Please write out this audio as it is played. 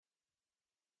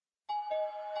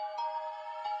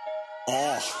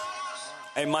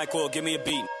Hey, Michael, give me a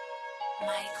beat.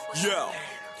 Yo.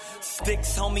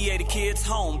 Sticks, homie, 80 kids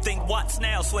home. Think Watts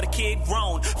now, swear the kid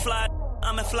grown. Fly,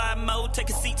 I'm in fly mode. Take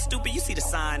a seat, stupid, you see the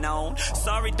sign on.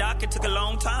 Sorry, Doc, it took a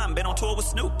long time. Been on tour with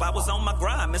Snoop, I was on my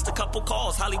grind. Missed a couple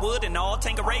calls, Hollywood and all.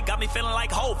 Tanqueray got me feeling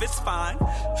like Hov, it's fine.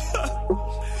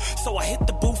 So I hit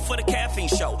the booth for the Caffeine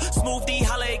Show. Smooth D,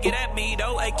 holla, get at me,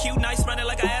 though. AQ, nice running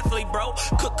like an athlete, bro.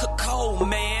 Cold,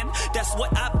 man. That's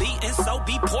what I be, and so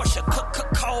be Porsche.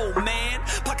 Cold, man.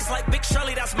 Pockets like Big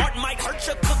Shirley, that's Martin Mike hurt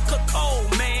you.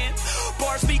 Cold, man.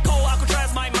 Bars be cold,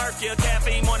 Alcatraz might murk you.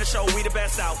 Caffeine Morning Show, we the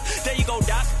best out. There you go,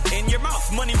 Doc, in your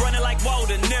mouth. Money running like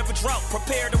water, never drought.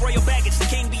 Prepare the royal baggage, the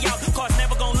king be out. Cars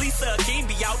never gon' Lisa, king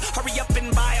be out. Hurry up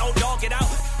and buy, old dog, get out.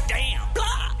 Damn,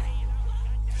 blah.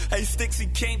 Hey, Sticks, you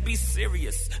can't be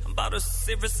serious. I'm about as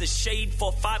serious as Shade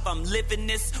 4-5. I'm living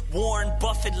this Warren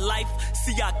Buffett life.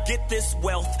 See, I get this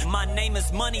wealth. My name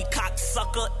is Money,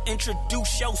 cocksucker.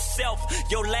 Introduce yourself.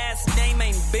 Your last name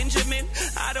ain't Benjamin.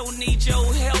 I don't need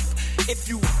your help. If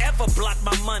you ever block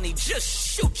my money, just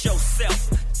shoot yourself.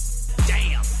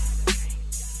 Damn.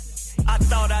 I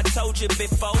thought I told you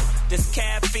before. This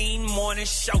Caffeine Morning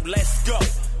Show. Let's go.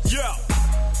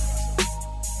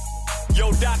 Yo,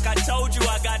 Doc, I told you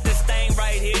I got this thing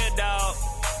right here, dog.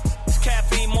 It's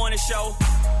Caffeine Morning Show.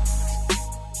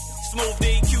 Smooth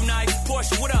D, Q Nice,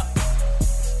 Porsche, what up?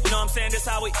 You know what I'm saying? This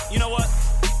how we, you know what?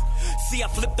 See, I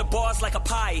flip the bars like a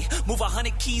pie. Move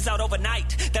 100 keys out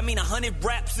overnight. That mean 100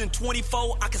 raps in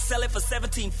 24. I can sell it for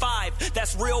 17.5.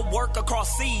 That's real work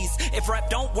across seas. If rap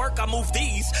don't work, I move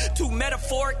these. Too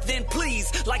metaphoric, then please.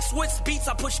 Like Swiss beats,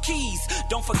 I push keys.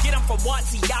 Don't forget I'm from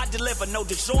Watsy, I deliver. No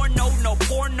DiGiorno, no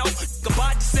porno.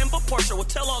 Goodbye December, Porsche will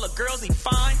tell all the girls he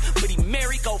fine, but he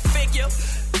married, go figure.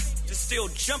 Just still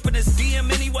jumping his DM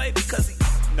anyway because he...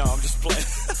 No, I'm just playing.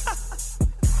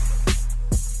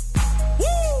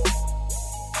 Woo!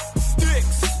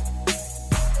 Sticks.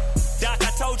 Doc,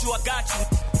 I told you I got you.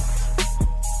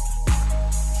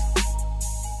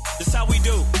 This how we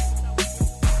do.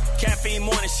 Caffeine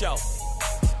Morning Show.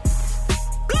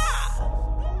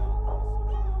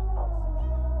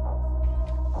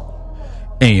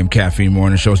 AM Caffeine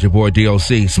Morning Show. It's your boy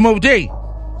DOC. Smooth D.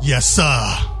 Yes,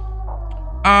 sir.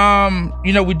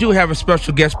 You know, we do have a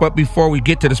special guest, but before we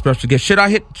get to the special guest, should I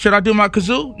do my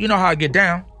kazoo? You know how I get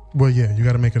down. Well, yeah, you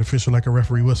got to make it official like a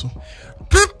referee whistle.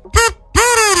 There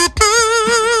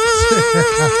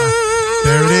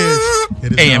it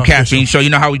is. AM Caffeine Show. You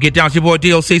know how we get down. It's your boy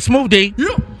DOC. Smooth D.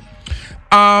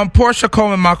 Yeah. Portia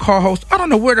Coleman, my co-host. I don't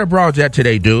know where the broad's at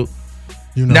today, dude.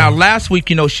 You know. Now, last week,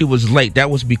 you know, she was late. That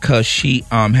was because she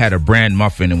had a brand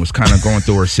muffin and was kind of going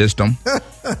through her system.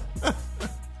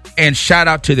 And shout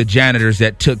out to the janitors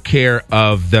that took care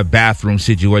of the bathroom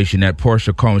situation at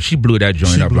Portia Coleman. She blew that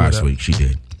joint up last week. She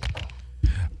did.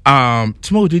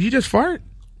 Smooth, did you just fart?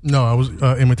 No, I was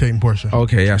imitating Portia.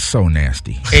 Okay, that's so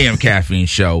nasty. AM Caffeine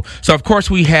Show. So, of course,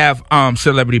 we have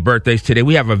celebrity birthdays today.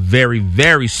 We have a very,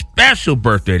 very special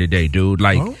birthday today, dude.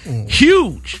 Like,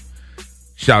 huge.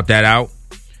 Shout that out.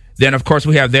 Then, of course,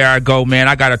 we have There I Go, man.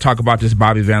 I got to talk about this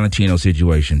Bobby Valentino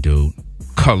situation, dude.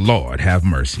 Lord, have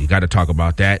mercy. Got to talk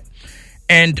about that.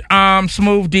 And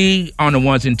Smooth D on the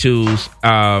ones and twos.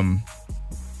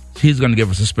 He's going to give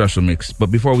us a special mix.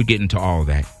 But before we get into all of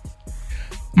that,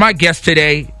 my guest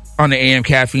today on the AM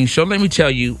Caffeine Show, let me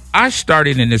tell you, I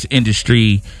started in this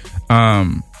industry.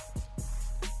 Dang,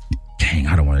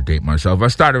 I don't want to date myself. I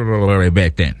started a little way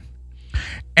back then.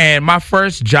 And my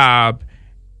first job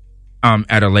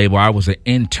at a label, I was an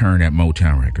intern at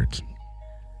Motown Records.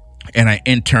 And I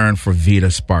interned for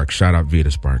Vita Sparks. Shout out Vita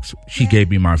Sparks. She gave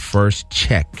me my first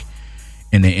check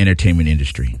in the entertainment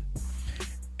industry.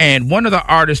 And one of the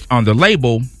artists on the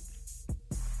label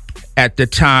at the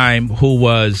time, who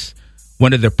was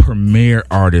one of the premier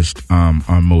artists on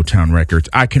Motown Records,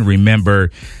 I can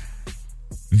remember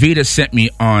Vita sent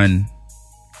me on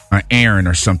an errand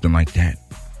or something like that.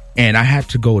 And I had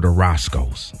to go to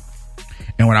Roscoe's.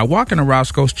 And when I walk into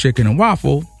Roscoe's Chicken and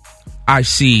Waffle, I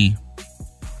see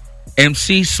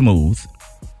MC Smooth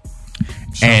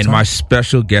and my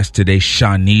special guest today,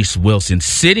 Shanice Wilson,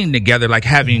 sitting together like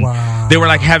having, they were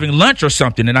like having lunch or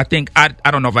something. And I think, I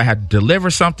don't know if I had to deliver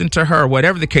something to her or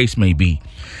whatever the case may be.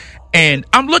 And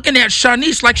I'm looking at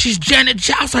Shanice like she's Janet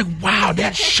Jackson. I was like, wow,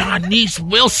 that's Shanice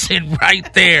Wilson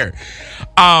right there.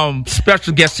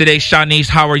 Special guest today, Shanice.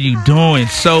 How are you doing?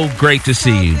 So great to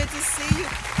see you. Good to see you.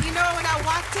 You know, when I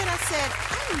walked in, I said,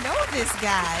 I know this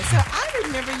guy. So I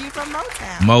remember you from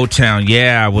Motown. Motown,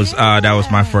 yeah. I was that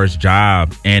was my first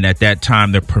job. And at that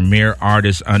time, the premier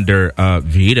artist under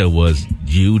Vita was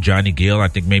you, Johnny Gill, I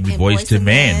think maybe Boyz II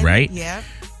Men, right? Yeah.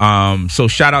 So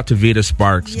shout out to Vita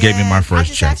Sparks. Yes, gave me my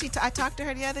first check. I talked to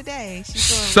her the other day. She's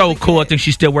doing So really cool. good. I think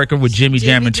she's still working with Jimmy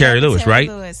Jam and Terry Lewis, right?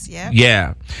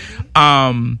 Yeah.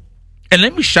 And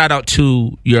let me shout out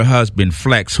to your husband,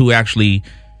 Flex, who actually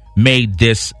made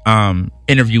this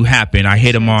interview happen. I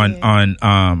hit him on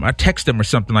I texted him or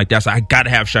something like that. So I got to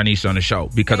have Shanice on the show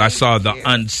because I saw the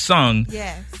Unsung,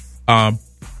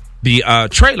 the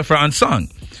trailer for Unsung.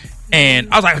 And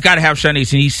I was like, I got to have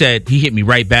Shanice. And he hit me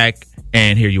right back.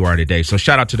 And here you are today. So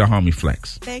shout out to the homie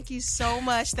Flex. Thank you so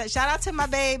much. Shout out to my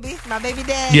baby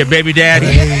daddy. Your baby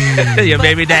daddy. Your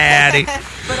baby daddy.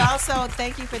 But also,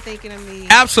 thank you for thinking of me.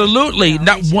 Absolutely.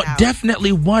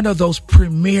 Definitely one of those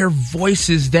premier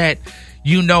voices that,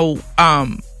 not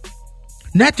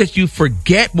that you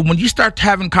forget, but when you start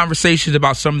having conversations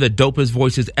about some of the dopest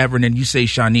voices ever, and then you say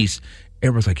Shanice,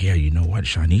 everyone's like, yeah, you know what?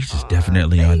 Shanice is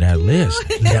definitely on that list.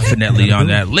 Definitely on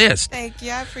that list. Thank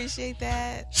you. I appreciate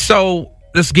that. So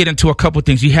let's get into a couple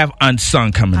things. You have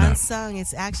Unsung coming up. Unsung.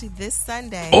 It's actually this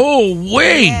Sunday. Oh,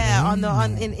 wait. Yeah.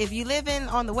 And if you live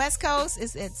on the West Coast,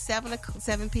 it's at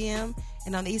 7 p.m.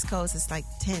 And on the East Coast, it's like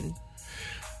 10.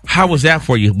 How was that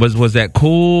for you? Was that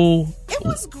cool? It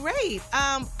was great.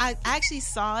 I actually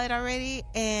saw it already,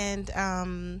 and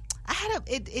I had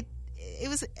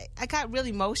I got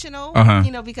really emotional,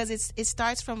 because it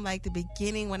starts from like the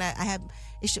beginning when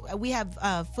we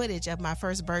have footage of my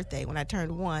first birthday when I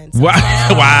turned 1. So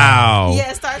wow.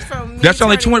 Yeah, it starts from me that's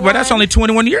only 20, 1. but that's only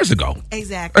 21 years ago.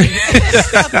 Exactly.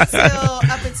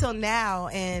 up until now,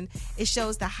 and it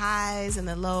shows the highs and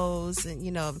the lows, and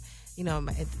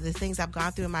the things I've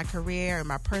gone through in my career and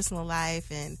my personal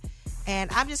life, and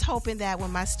I'm just hoping that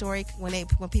when my story, when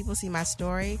people see my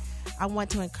story, I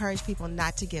want to encourage people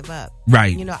not to give up.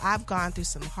 Right. I've gone through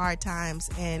some hard times,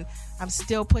 and I'm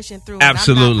still pushing through.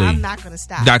 Absolutely. I'm not going to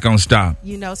stop. Not going to stop.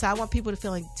 So I want people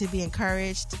to be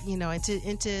encouraged,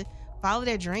 and to follow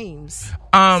their dreams.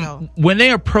 When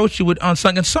they approach you with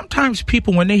Unsung, and sometimes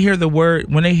people, when they hear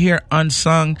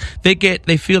Unsung,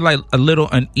 they feel like a little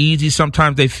uneasy.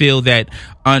 Sometimes they feel that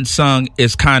Unsung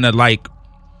is kind of like,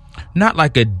 not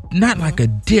like a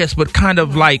diss, but kind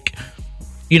of like,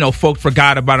 folks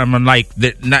forgot about them, and like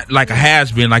not like a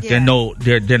has been, like they're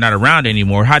not around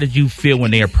anymore. How did you feel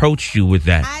when they approached you with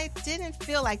that? I didn't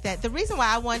feel like that. The reason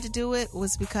why I wanted to do it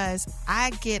was because I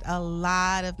get a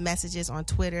lot of messages on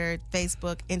Twitter,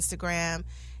 Facebook, Instagram,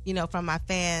 from my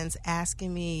fans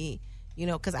asking me,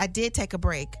 because I did take a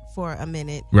break for a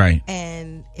minute, right?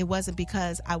 And it wasn't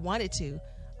because I wanted to.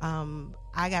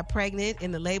 I got pregnant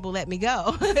and the label let me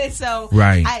go. So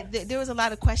there was a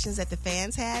lot of questions that the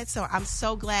fans had. So I'm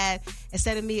so glad,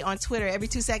 instead of me on Twitter every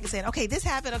 2 seconds saying, okay, this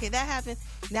happened, okay, that happened,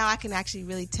 now I can actually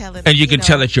really tell it. And you can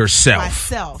tell it yourself.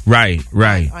 Myself. Right.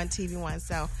 On TV One.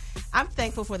 So I'm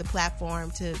thankful for the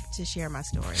platform to share my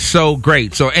story. So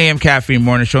great. So AM Caffeine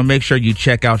Morning Show. Make sure you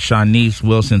check out Shanice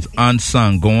Wilson's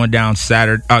Unsung going down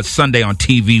Sunday on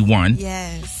TV One.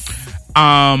 Yes.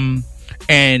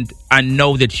 And I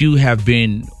know that you have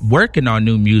been working on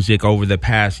new music over the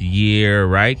past year,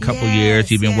 right? Couple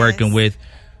years. You've been working with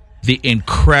the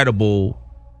incredible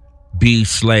B.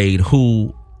 Slade,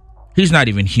 who he's not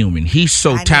even human. He's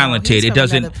so talented. It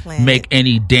doesn't make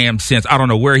any damn sense. I don't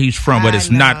know where he's from, but it's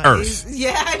not Earth. He's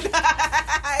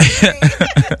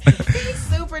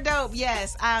super dope.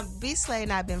 Yes. B. Slade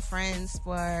and I have been friends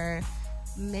for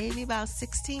maybe about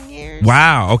 16 years.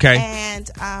 Wow. Okay. And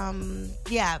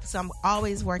so I'm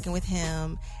always working with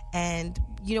him. And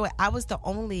you know what? I was the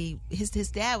only, his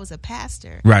dad was a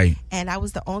pastor. Right. And I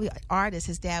was the only artist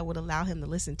his dad would allow him to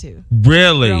listen to.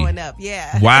 Really? Growing up,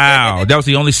 yeah. Wow. That was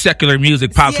the only secular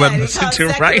music Pops let him listen to,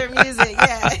 right? Secular music,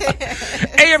 yeah.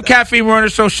 AM Caffeine Morning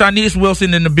Show, Shanice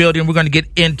Wilson in the building. We're going to get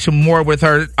into more with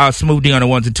her. Smooth D on the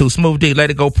ones and twos. Smooth D, let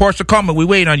it go. Portia Coleman, we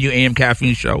wait on you, AM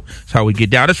Caffeine Show. That's how we get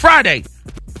down. It's Friday.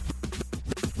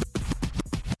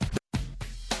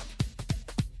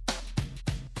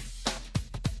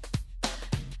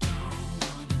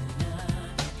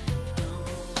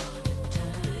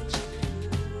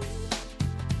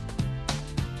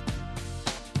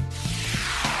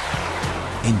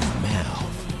 In your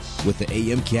mouth with the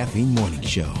AM Caffeine Morning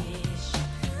Show.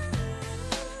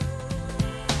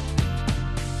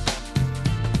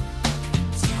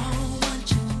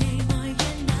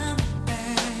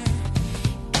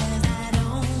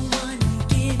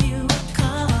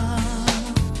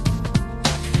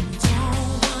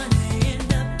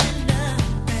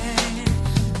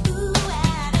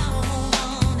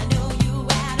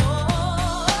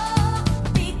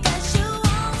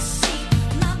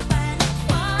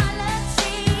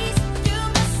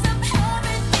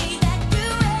 Everything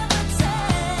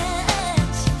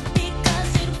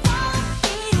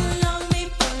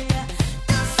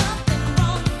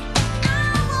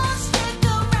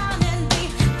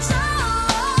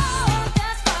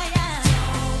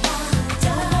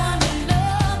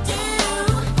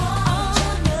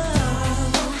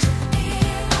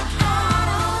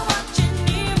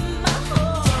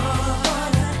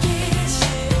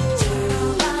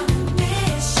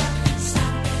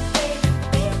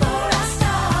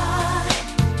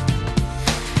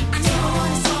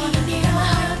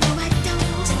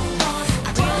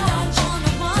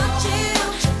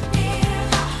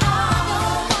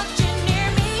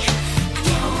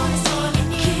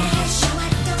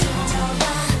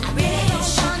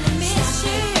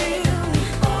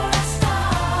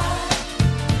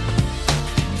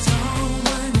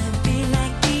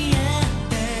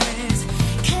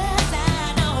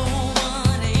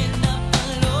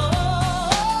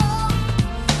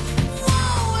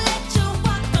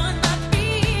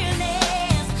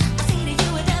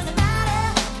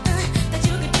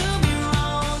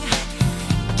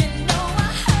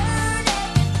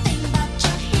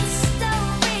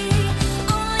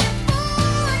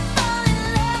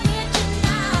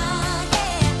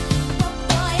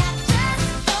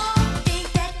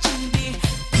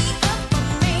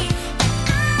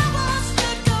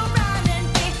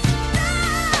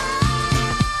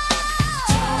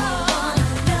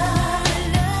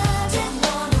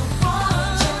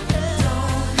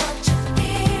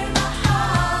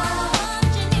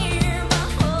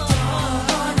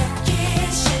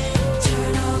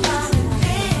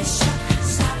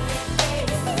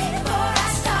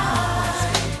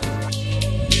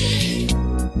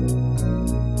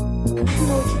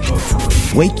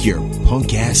Wake your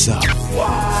punk ass up.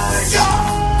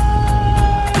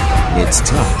 It's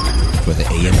time for the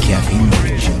AM Caffeine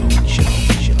Morning Show.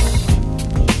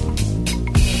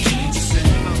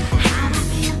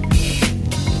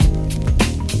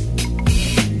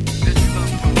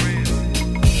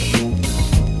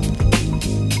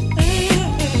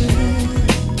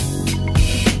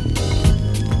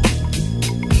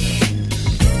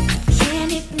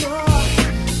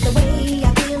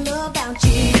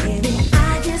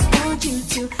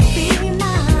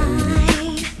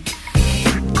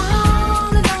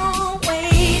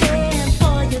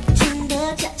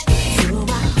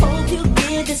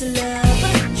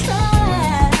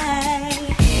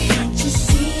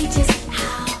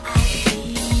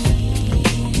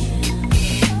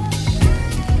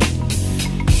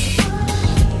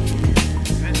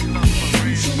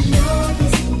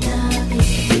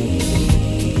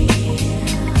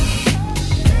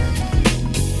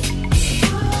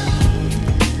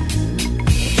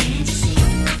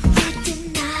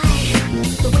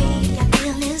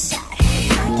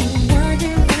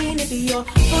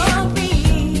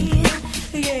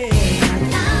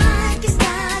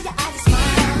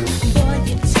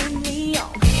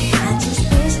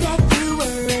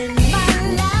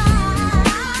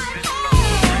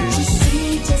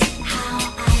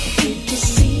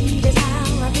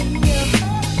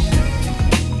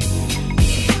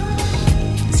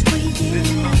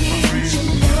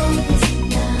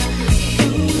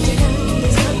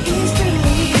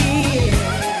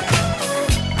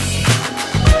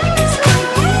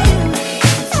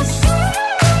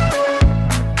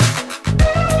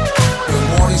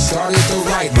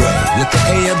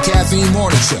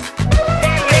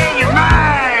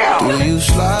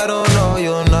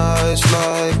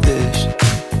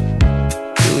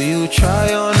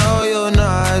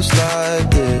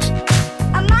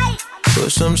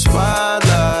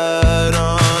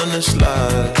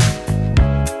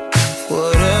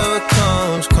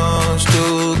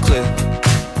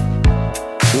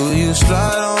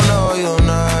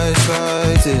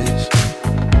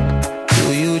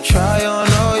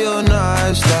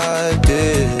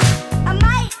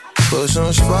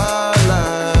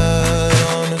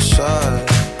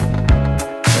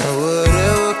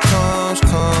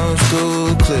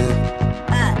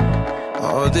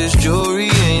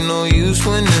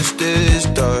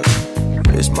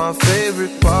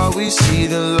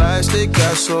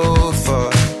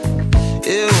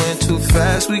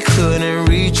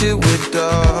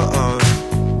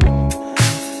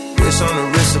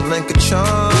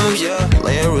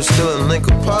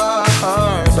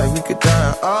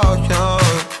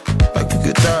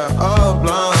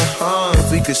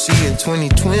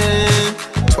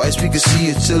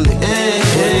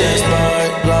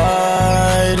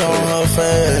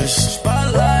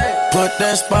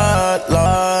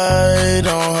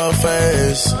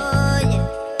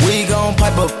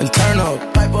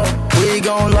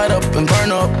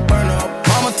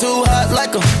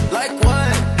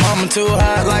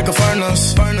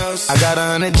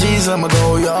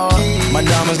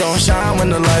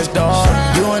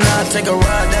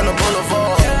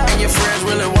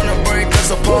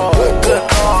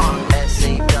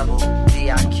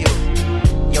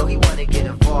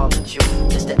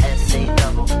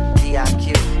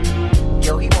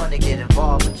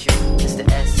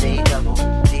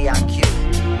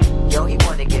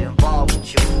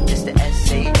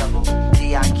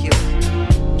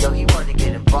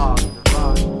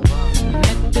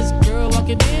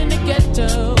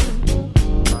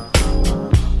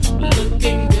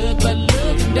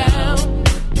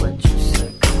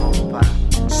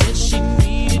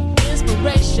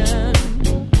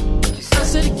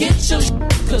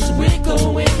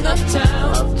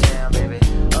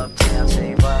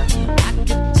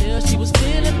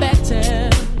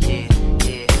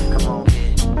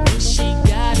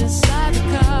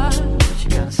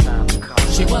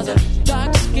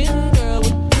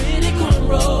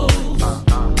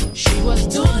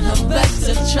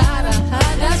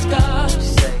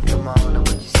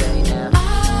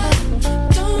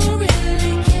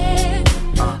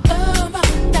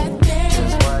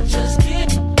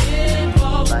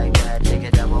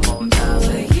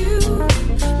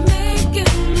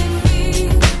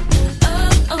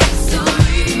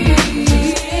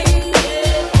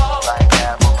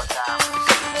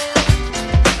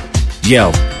 Yo,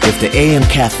 if the AM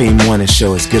Caffeine Morning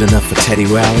Show is good enough for Teddy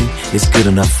Riley, it's good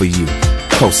enough for you.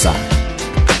 Cosign.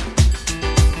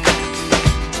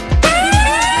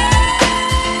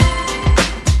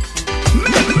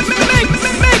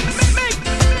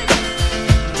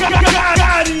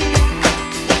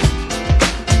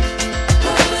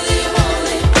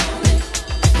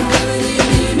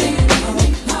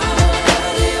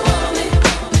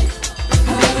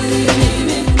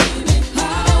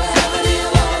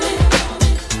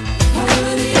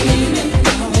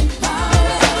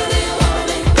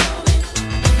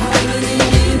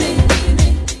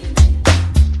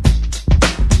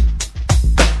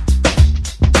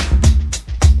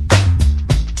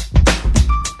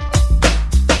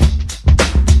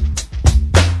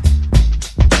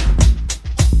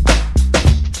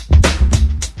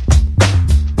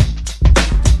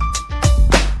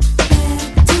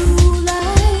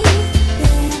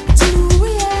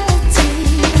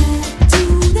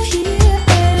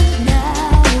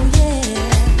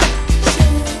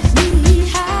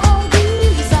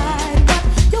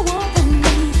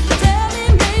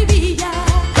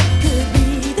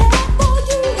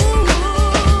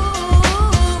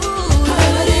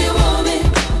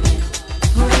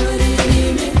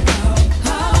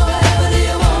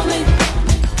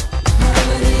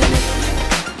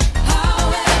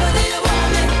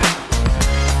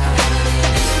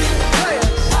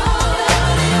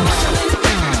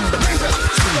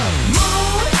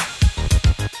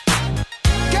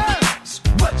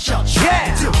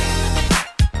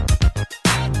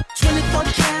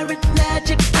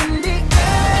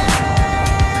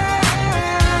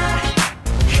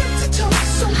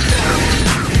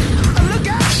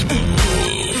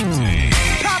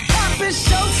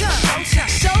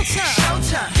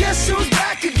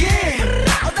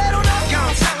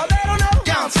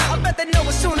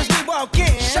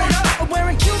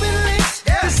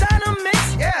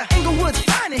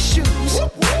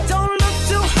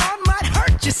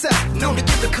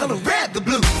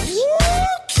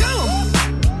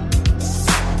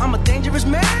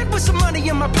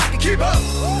 my pocket. Keep up.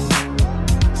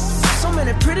 So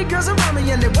many pretty girls around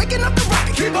me and they're waking up the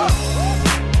rocket. Keep up.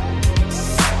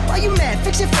 Why you mad?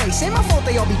 Fix your face. Ain't my fault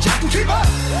they all be jocking. Keep up.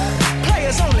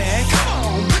 Players only. Come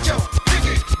on, put your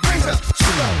pinky rings up to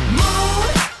the moon.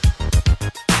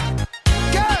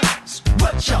 Girls,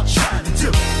 what y'all trying to do?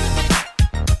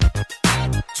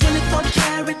 24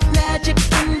 karat magic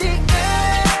in the air.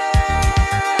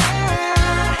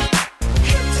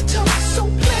 Head to toe so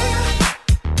clear.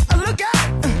 Look out.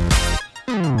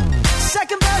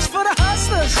 Second verse for the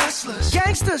hustlers,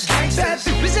 gangsters, bad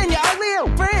bitches and your ugly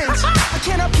old friends. I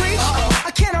cannot preach,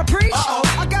 I cannot preach.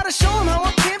 I gotta show them how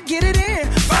a pimp get it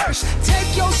in. First,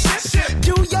 take your sip,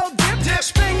 do your dip,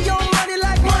 spend your money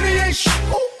like money ain't shit.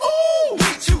 Ooh, ooh,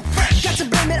 we too fresh. Got to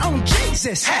blame it on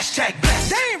Jesus. Hashtag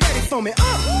blessed. They ain't ready for me.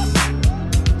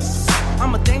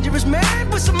 I'm a dangerous man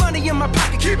with some money in my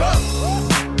pocket. Keep up.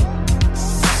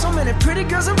 So many pretty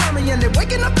girls around me and they're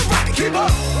waking up the rocket. Keep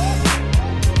up.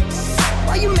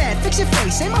 Why you mad? Fix your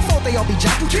face. Ain't my fault they all be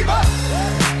jocking. Keep up.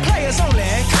 Players only.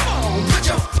 Come on, put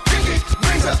your pinky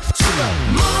rings up to the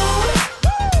moon.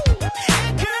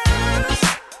 Girls,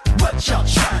 what y'all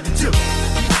trying to do?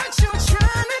 What you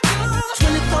trying to do?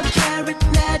 24 karat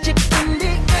magic in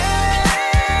the air.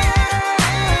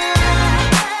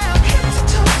 Head to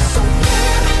toe so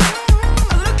clear.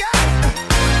 Look out.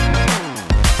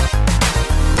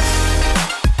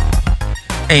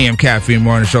 AM Caffeine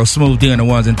Morning Show. Smooth D on the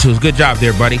ones and twos. Good job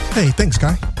there, buddy. Hey, thanks,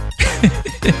 Guy.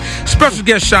 Special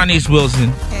guest Shanice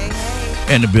Wilson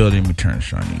Hey. in the building. We turn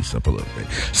Shanice up a little bit.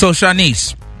 So,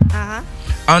 Shanice, Uh-huh.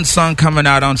 Unsung coming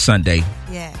out on Sunday.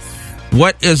 Yes.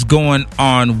 What is going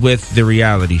on with the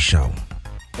reality show?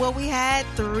 Well, we had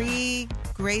 3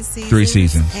 great seasons. 3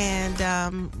 seasons. And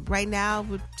right now,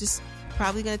 we're just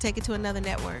probably going to take it to another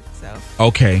network. So,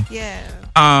 Okay. yeah.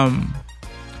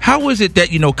 How is it that,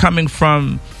 coming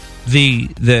from the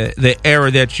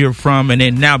era that you're from, and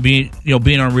then now being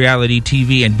on reality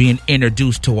TV and being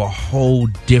introduced to a whole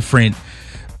different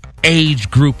age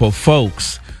group of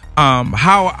folks?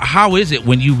 How is it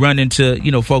when you run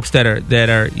into folks that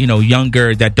are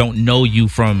younger, that don't know you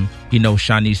from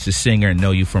Shanice the singer and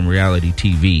know you from reality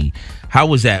TV? How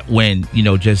was that when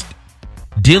just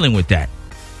dealing with that?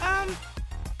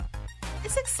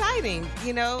 It's exciting,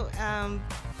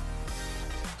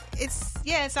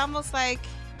 it's almost like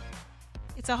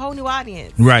it's a whole new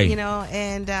audience, right?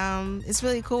 And it's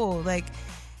really cool. Like,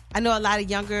 I know a lot of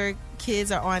younger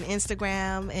kids are on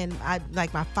Instagram, and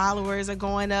my followers are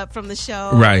going up from the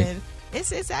show, right? And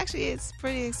it's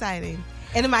pretty exciting,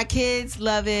 and my kids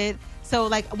love it. So,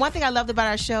 one thing I loved about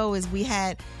our show is we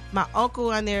had my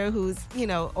uncle on there who's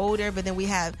older, but then we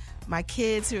have my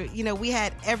kids who we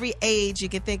had every age you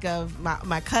could think of.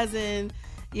 My cousin.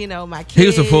 My kids.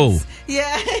 Here's a fool.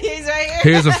 Yeah, he's right here.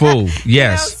 Here's a fool.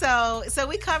 Yes. So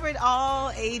we covered all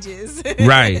ages.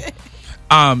 Right.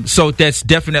 So that's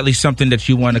definitely something that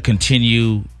you want to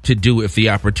continue to do if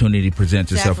the opportunity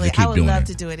presents itself. To keep doing it. I would love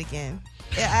to do it again.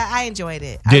 I enjoyed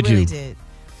it. Did I really you? did.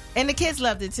 And the kids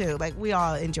loved it too. We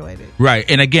all enjoyed it. Right.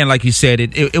 And again, like you said,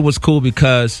 it was cool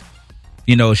because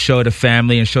it showed the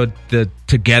family and showed the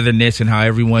togetherness and how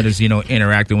everyone is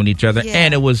interacting with each other. Yeah.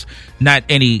 And it was not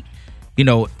any.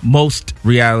 Most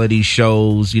reality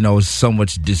shows, so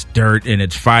much just dirt and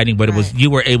it's fighting, but right.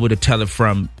 you were able to tell it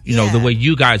from, the way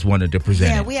you guys wanted to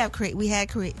present it. Yeah, we had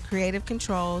creative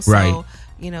control, right. So,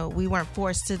 we weren't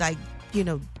forced to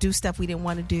do stuff we didn't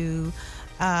want to do.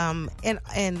 What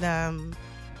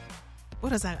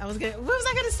was I going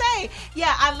to say?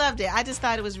 Yeah, I loved it. I just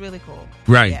thought it was really cool.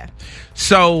 Right. Yeah.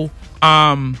 So,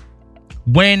 and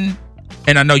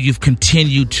I know you've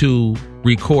continued to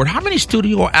record. How many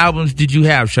studio albums did you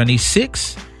have, Shanice?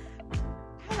 6?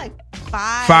 I had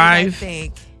 5. 5? I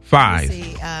think. 5.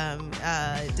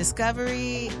 Let's see.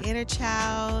 Discovery, Inner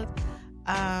Child.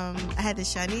 I had the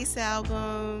Shanice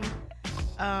album.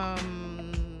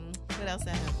 What else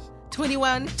I have?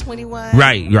 21.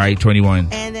 Right, 21.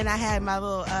 And then I had my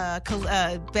little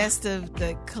best of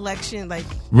the collection,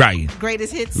 right,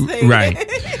 greatest hits thing. Right.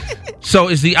 So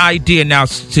is the idea now,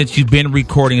 since you've been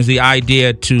recording, is the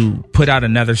idea to put out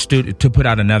another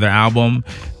album,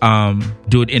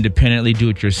 do it independently, do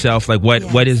it yourself?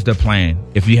 What is the plan,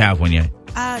 if you have one yet?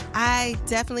 I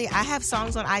have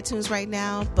songs on iTunes right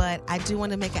now, but I do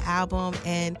want to make an album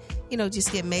and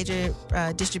just get major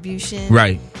distribution,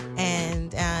 right,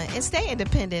 and stay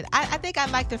independent. I think I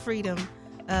like the freedom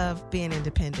of being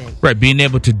independent, right, being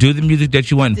able to do the music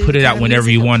that you want and put it out whenever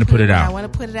you want to put it out. I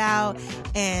want to put it out,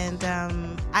 and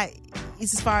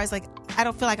as far as I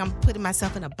don't feel like I'm putting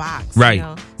myself in a box. Right. You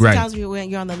know? Right. Sometimes when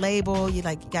you're on the label, you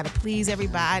got to please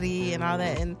everybody and all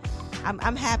that. And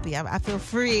I'm happy. I feel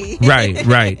free. Right.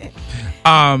 Right.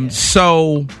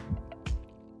 So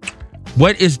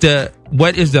what is the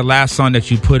last song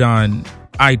that you put on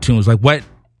iTunes?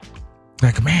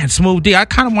 Like, man, Smooth D, I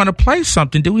kind of want to play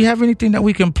something. Do we have anything that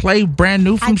we can play brand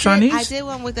new from Shanice? I did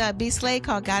one with B. Slade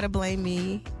called Gotta Blame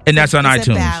Me. And that's on it's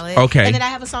iTunes. A ballad. Okay. And then I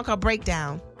have a song called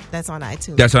Breakdown. That's on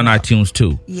iTunes. That's on iTunes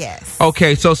too. Yes.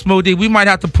 Okay, so Smooth D, we might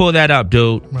have to pull that up,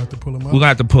 dude. Might have to pull him up. We're going to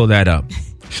have to pull that up.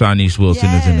 Shanice Wilson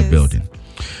is in the building.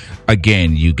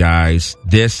 Again, you guys,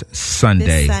 this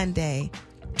Sunday,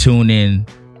 tune in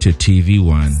to TV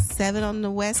One. 7 on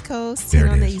the West Coast, 10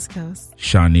 on the East Coast.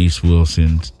 Shanice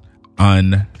Wilson's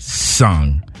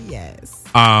Unsung. Yes.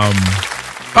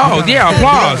 Oh, yeah,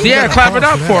 applause. Yeah, clap it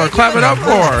up for her. Clap it up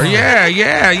for her. Yeah.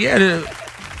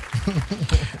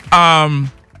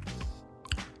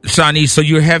 Shanice, so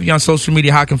you're heavy on social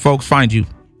media. How can folks find you?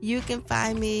 You can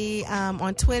find me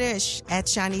on Twitter at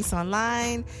Shanice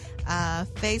Online.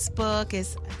 Facebook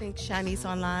is, I think, Shanice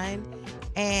Online.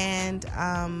 And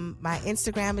my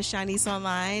Instagram is Shanice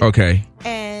Online. Okay.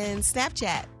 And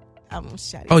Snapchat.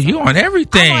 Shanice. Oh, you on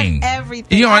everything. I'm on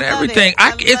everything. You on everything.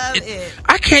 I love it.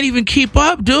 I can't even keep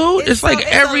up, dude. It's like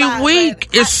every week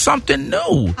it's something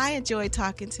new. I enjoy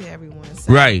talking to everyone.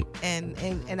 So, right.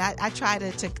 And I try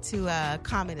to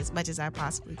comment as much as I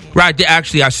possibly can. Right.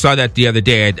 Actually, I saw that the other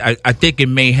day. I think it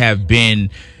may have been,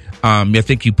 I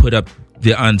think you put up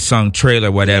the Unsung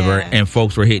trailer, whatever, and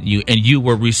folks were hitting you, and you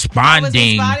were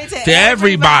responding to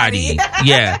everybody.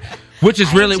 Yeah. Which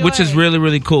is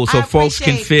really cool. So folks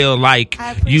can feel like,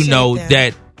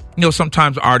 that,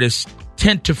 sometimes artists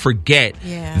tend to forget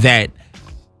that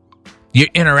your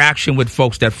interaction with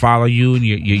folks that follow you and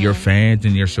your fans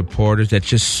and your supporters, that's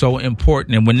just so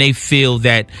important. And when they feel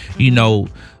that, you're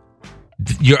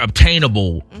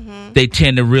obtainable, they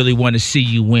tend to really want to see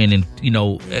you win and,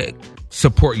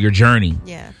 support your journey.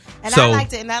 Yeah. And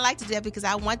I like to do that because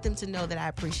I want them to know that I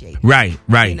appreciate them. Right.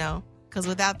 Because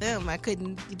without them, I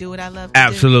couldn't do what I love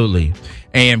to do.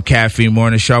 AM Caffeine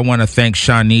Morning Show. I want to thank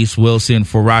Shanice Wilson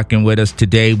for rocking with us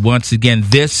today. Once again,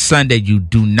 this Sunday, you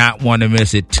do not want to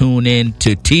miss it. Tune in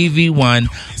to TV One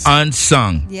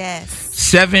Unsung. Yes.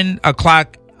 7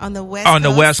 o'clock on the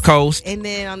West Coast. And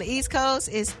then on the East Coast,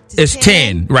 it's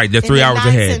 10. Right, they're 3 hours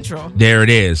ahead. Central. There it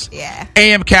is. Yeah.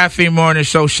 AM Caffeine Morning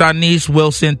Show. Shanice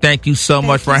Wilson, thank you so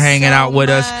much for hanging out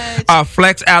with us.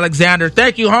 Flex Alexander,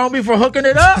 thank you, homie, for hooking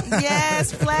it up.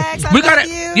 Yes, Flex. I love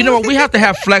you. You know what? We have to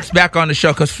have Flex back on the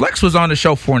show because Flex was on the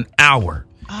show for an hour.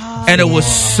 And it was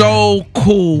so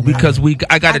cool because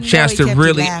I got a chance to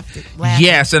really,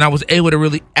 yes, and I was able to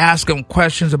really ask him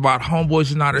questions about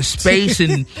Homeboys in Outer Space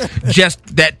and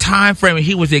just that time frame. And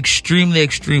he was extremely,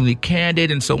 extremely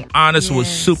candid and so honest. It was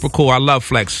super cool. I love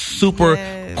Flex. Super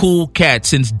cool cat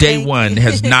since day one.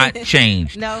 Has not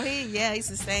changed. No, he's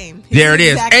the same. There it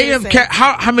is. AM Cat.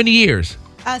 How many years?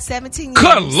 17 years.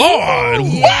 Good Lord.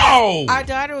 Yeah. Whoa. Our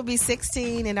daughter will be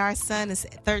 16 and our son is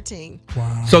 13.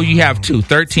 Wow. So you have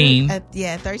 13.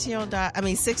 13-year-old daughter.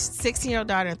 16-year-old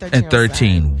daughter and 13-year-old and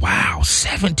 13. son. Wow.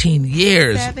 17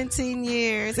 years. 17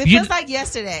 years. It feels like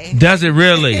yesterday. Does it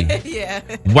really? Yeah.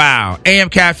 Wow. AM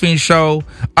Caffeine Show.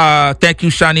 Thank you,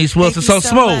 Shanice Wilson. So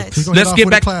smooth. Let's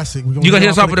get back. You're going to hit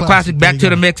us off with a classic. Back to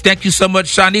the mix. Thank you so much,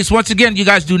 Shanice. Once again, you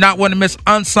guys do not want to miss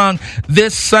Unsung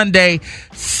this Sunday,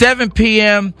 7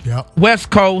 p.m. West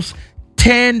Coast,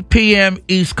 10 p.m.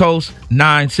 East Coast,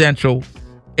 9 Central.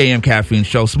 AM Caffeine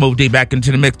Show. Smooth D back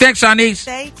into the mix. Thanks, Shanice.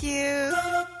 Thank you.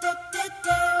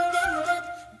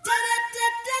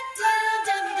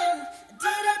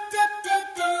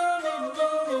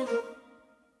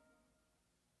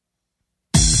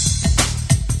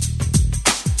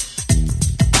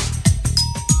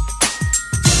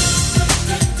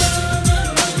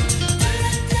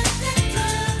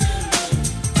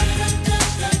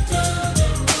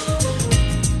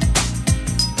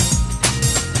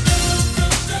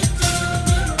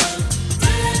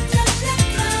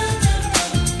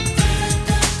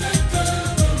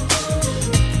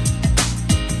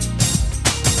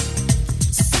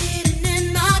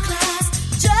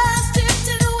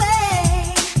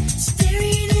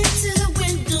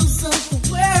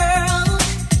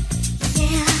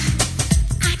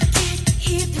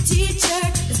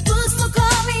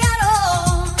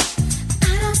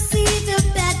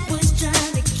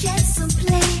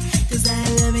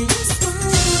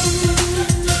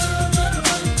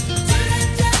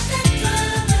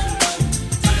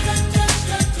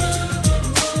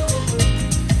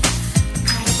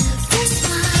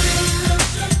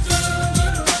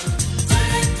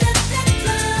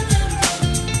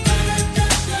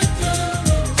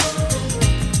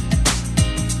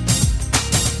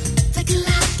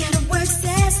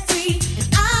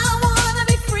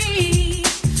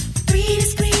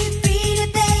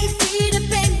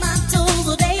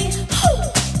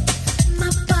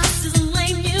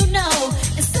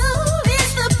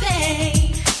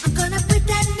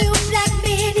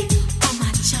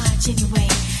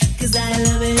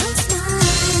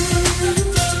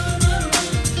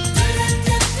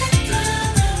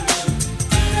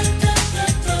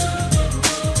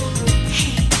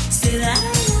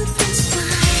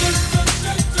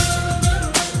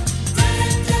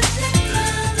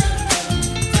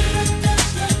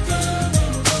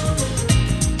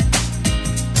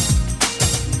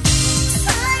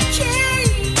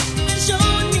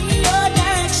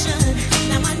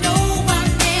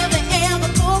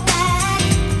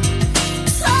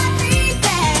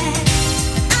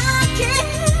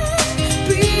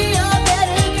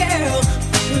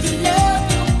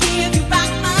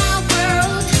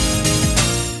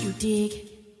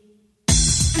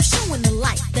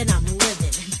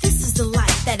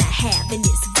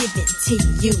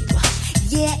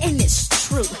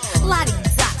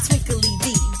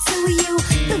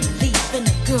 believe in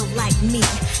a girl like me.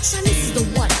 Shanice is the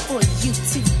one for you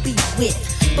to be with.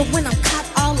 But when I'm caught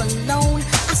all alone,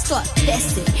 I start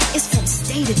fessing. It's from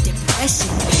state of depression.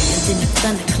 And then the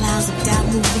thunderclouds of doubt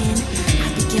move in. I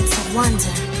begin to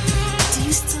wonder, do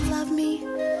you still love me?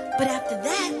 But after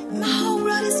that, my whole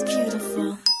world is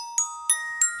beautiful.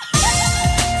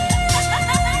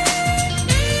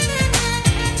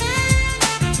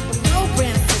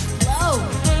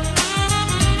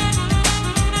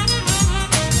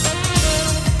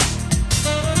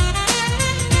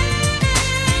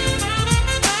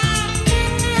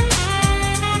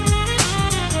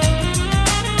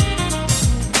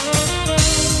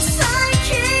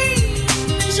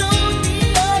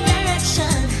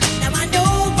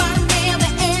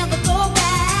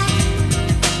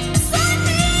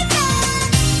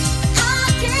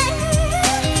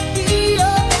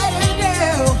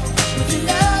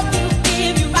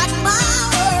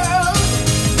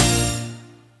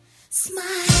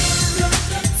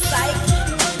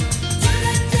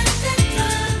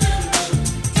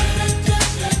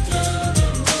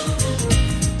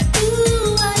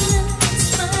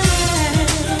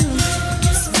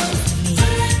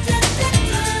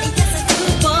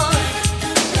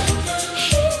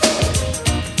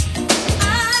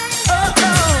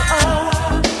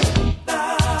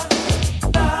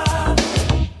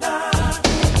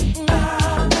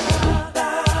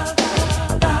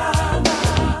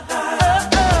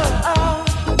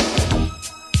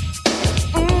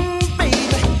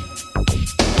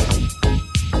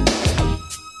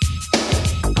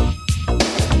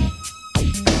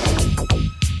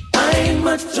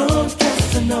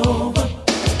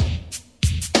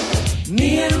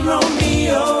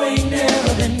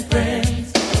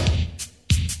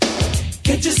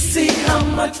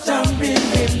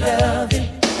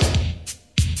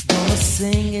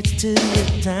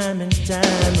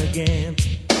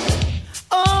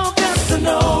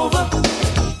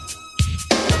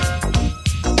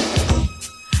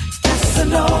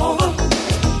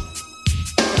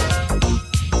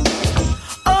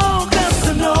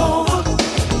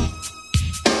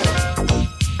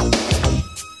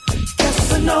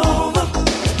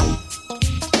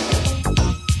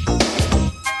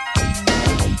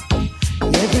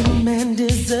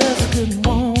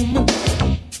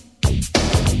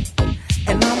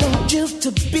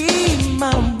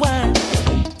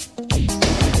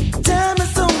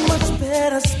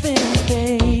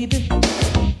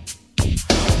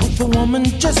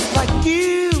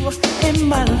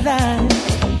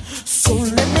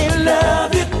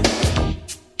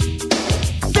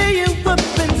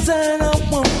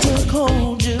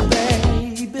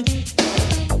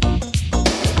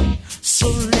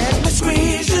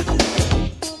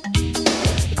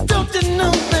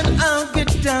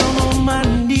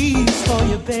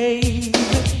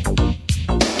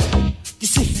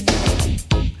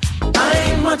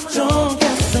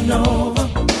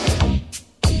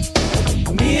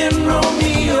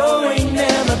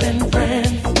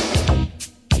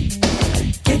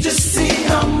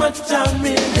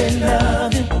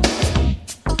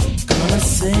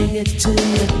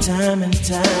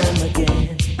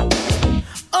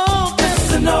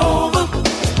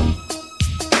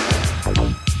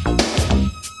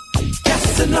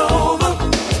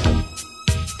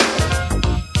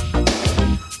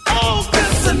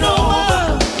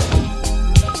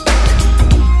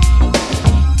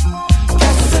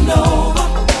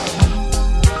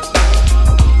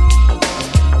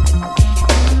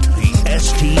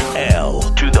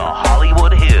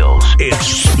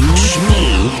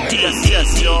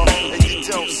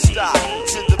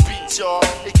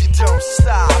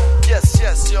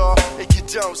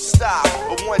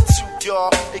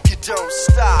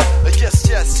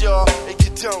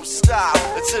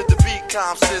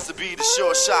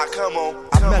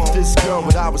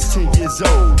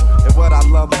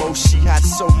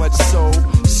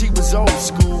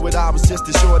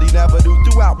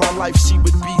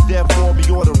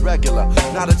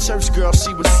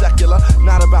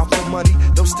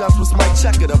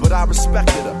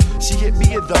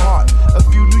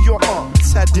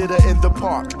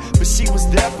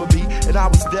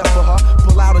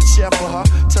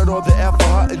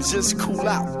 Just cool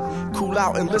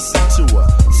out and listen to her.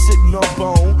 Sitting on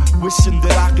bone, wishing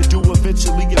that I could do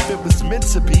eventually. If it was meant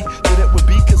to be, then it would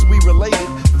be cause we related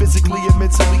physically and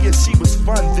mentally. And she was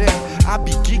fun then. I'd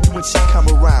be geeked when she come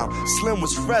around. Slim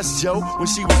was fresh, Joe, when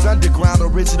she was underground.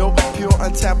 Original, pure,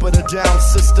 untapped, but a down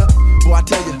sister. Boy, I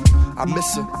tell you, I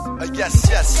miss her. Yes,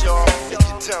 yes, y'all, if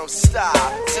you don't stop.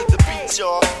 To the beat,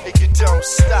 y'all, if you don't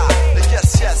stop.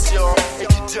 Yes, yes, y'all, if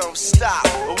you don't stop.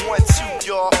 1, 2,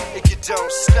 y'all, if you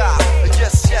don't stop.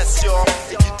 Yes,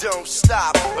 don't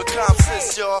stop. A calm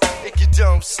sense, y'all, and you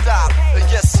don't stop.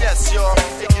 Yes, yes, y'all,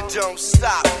 and you don't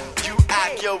stop. You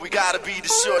act, yo, we gotta be the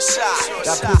short shot.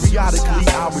 Now periodically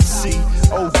I would see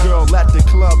old girl at the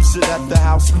club sit at the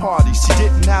house party. She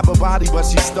didn't have a body, but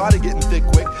she started getting thick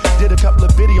quick. Did a couple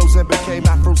of videos and became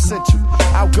Afrocentric.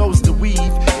 Out goes the weave,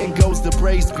 in goes the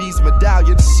braids, beads,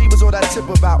 medallion. She was on that tip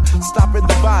about stopping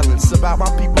the violence, about my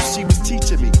people she was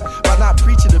teaching me, by not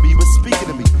preaching to me, but speaking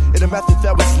to me in a method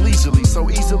that was leisurely, so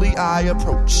easily I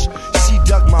approach. She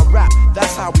dug my rap,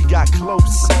 that's how we got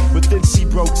close. But then she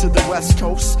broke to the West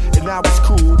Coast, and that was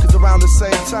cool, cause around the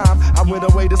same time I went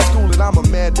away to school, and I'm a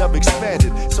man dub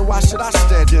expanded, so why should I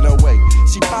stand in her way?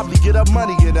 She probably get her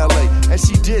money in LA, and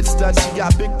she did stud, she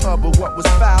got big pub, but what was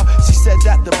foul? She said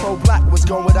that the pro-black was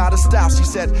going out of style. She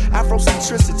said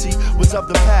Afrocentricity was of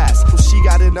the past, so she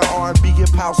got into R&B,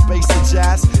 hip-hop, space, and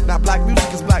jazz. Now black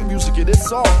music is black music, and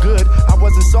it's all good. I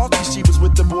wasn't salty, she was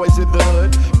with the boys in the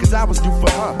hood, cause I was new for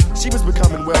her. She was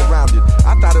becoming well-rounded.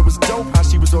 I thought it was dope how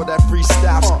she was on that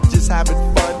freestyle, just having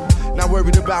fun, not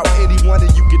worried about anyone,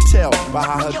 and you can tell by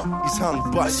how her he's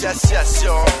hung bust. Yes, yes,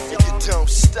 y'all, and you don't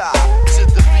stop. To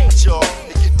the beat, y'all,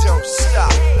 and you don't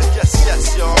stop. Yes,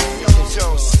 yes, y'all, and you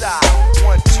don't stop.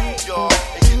 1, 2, y'all,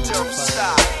 and you don't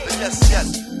stop. Yes, yes.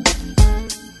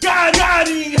 Got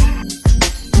it.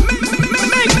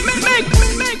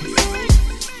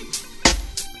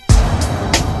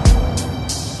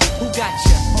 Who got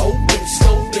you open,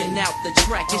 scoping out the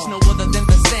track? It's no other than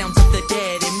the sounds of the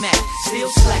Daddy Mac. Still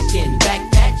slacking,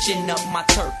 back patching up my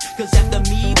turf. Cause after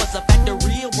me was a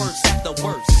factory of worse after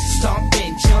worse.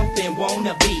 Stomping, jumping,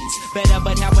 wannabes. Better,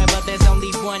 but however, there's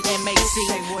only one MAC.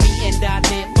 Me and I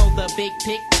live for the big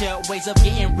picture. Ways of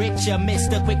getting richer,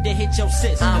 Mr. Quick to hit your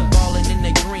sister. I'm ballin' in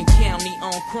the Green County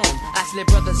on chrome. I slip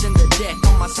brothers in the deck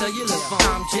on my cellular phone.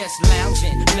 I'm just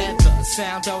lounging, leather,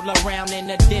 sound all around. And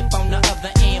the dip on the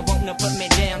other end, wanna put me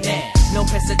down there. No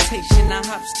hesitation, I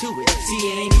hops to it. See,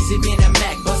 it ain't easy being a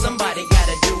Mac, but somebody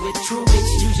gotta do it. True,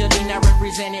 it's usually not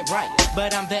represented right.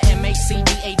 But I'm the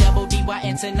MACDADDY,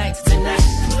 and tonight's tonight.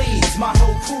 Please, my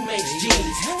whole crew makes G's.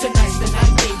 Tonight's the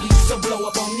night, baby, so blow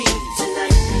up on me.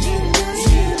 Tonight,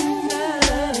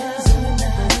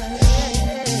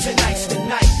 tonight's the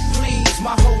night, please,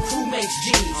 my whole crew makes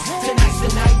G's. Tonight's the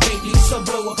night, baby, so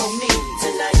blow up on me.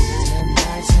 Tonight,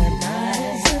 tonight's the night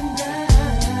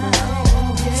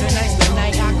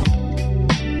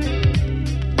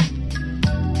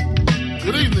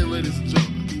Good evening, ladies and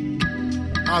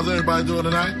gentlemen. How's everybody doing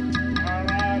tonight?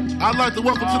 I'd like to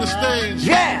welcome to the stage,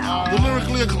 the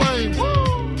lyrically acclaimed.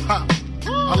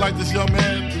 I like this young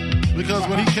man because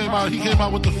when he came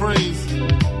out with the phrase,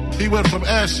 he went from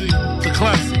ashy to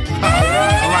classy.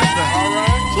 I like that.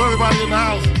 So everybody in the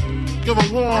house, give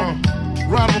a warm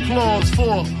round of applause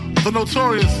for the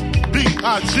notorious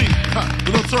B.I.G.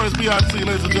 The notorious B.I.G.,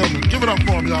 ladies and gentlemen. Give it up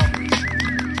for him, y'all.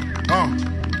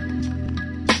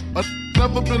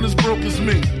 Never been as broke as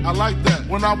me. I like that.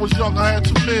 When I was young, I had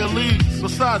 2 pair of leaves.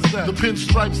 Besides that, the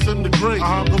pinstripes and the gray.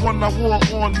 The one I wore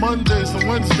on Mondays and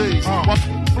Wednesdays. While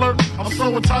flirt, I'm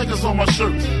sewing tigers on my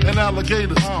shirt and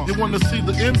alligators. You want to see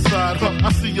the inside?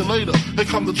 I see you later. Here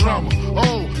come the drama.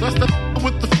 Oh, that's the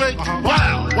with the fake.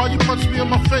 Wow, why you punch me in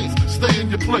my face? Stay in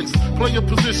your place. Play your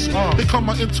position. Here come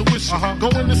my intuition. Go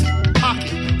in this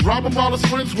pocket. Rob them while his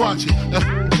friends watching.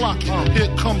 And clock it.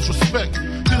 Here comes respect.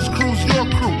 His crew's your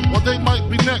crew, or they might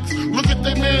be next. Look at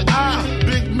they man,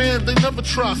 big man, they never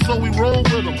try, so we roll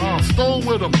with them, stole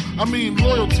with them, I mean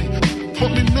loyalty.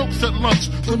 Put me milks at lunch,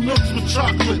 the milks with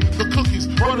chocolate, the cookies,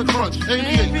 butter crunch,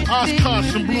 88,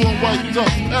 Oshkosh and blue and white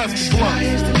duck, ask the blunt. Sky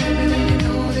is the limit and you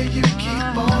know that you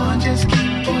keep on, just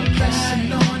keep on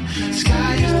pressing on.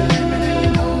 Sky is the limit and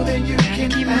you know that you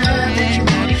can have what you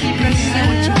want, be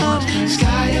what you want.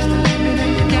 Sky is the limit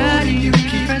and you know that you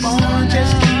keep on,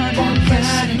 just keep on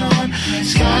pressing on.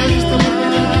 Sky is the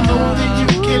limit and you know that you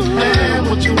can have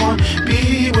what you want,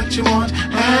 be what you want,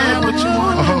 have what you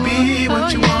want, be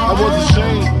what you want. I was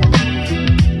ashamed.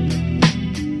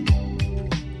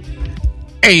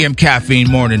 AM Caffeine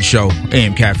Morning Show.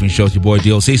 AM Caffeine Show. It's your boy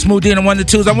DLC. Smooth D and 1 to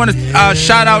 2s. I want to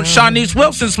shout out Shanice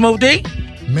Wilson, Smooth D.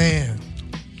 Man.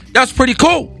 That's pretty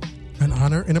cool. An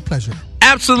honor and a pleasure.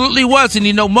 Absolutely was. And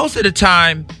you know, most of the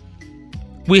time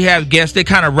we have guests, they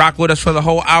kind of rock with us for the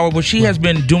whole hour, but she has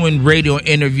been doing radio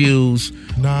interviews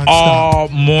non-stop all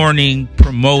morning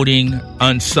promoting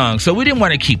Unsung. So we didn't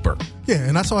want to keep her. Yeah,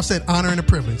 and that's why I said honor and a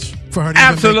privilege for her to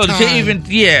absolutely even make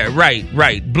time.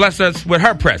 Right. Bless us with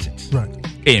her presence. Right.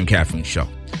 AM Caffeine Show.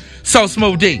 So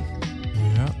Smooth D.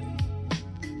 Yeah.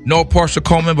 No Portia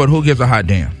Coleman, but who gives a hot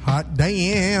damn? Hot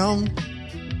damn.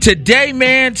 Today,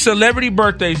 man, celebrity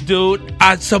birthdays, dude.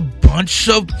 I suppose bunch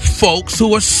of folks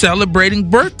who are celebrating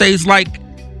birthdays, like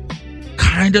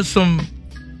kind of some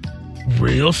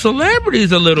real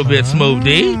celebrities a little bit, Smooth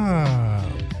D.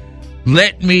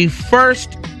 Let me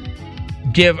first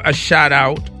give a shout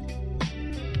out.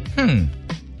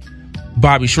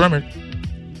 Bobby Schmurder.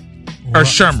 Or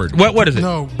Schmurder. What is it?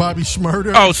 No, Bobby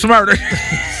Schmurder. Oh, Schmurder.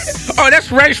 Oh,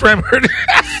 that's Ray Schmurder.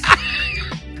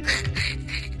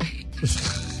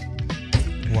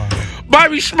 Wow.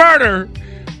 Bobby Schmurder.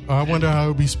 I wonder how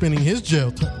he'll be spending his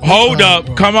jail time. Hold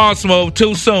up. Come on, Smooth.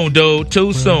 Too soon, dude.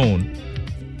 Too soon.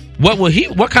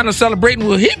 What kind of celebrating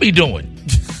will he be doing?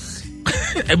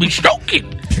 And be stroking.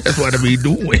 That's what I be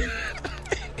doing.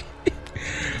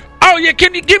 Oh yeah,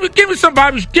 can you give me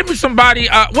somebody?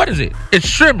 What is it? It's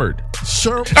Schmurder.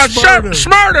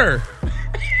 Schmurder.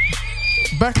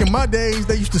 Back in my days,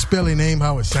 they used to spell their name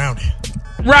how it sounded.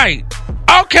 Right.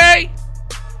 Okay.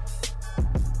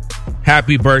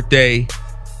 Happy birthday.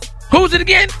 Who's it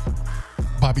again?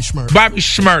 Bobby Schmurder. Bobby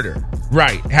Schmurder.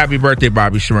 Right. Happy birthday,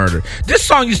 Bobby Schmurder. This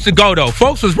song used to go though.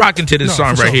 Folks was rocking to this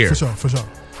song right here. For sure.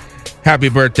 Happy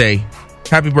birthday.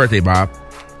 Happy birthday, Bob.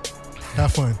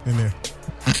 Have fun in there.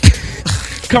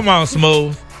 Come on,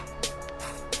 Smooth.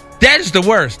 That is the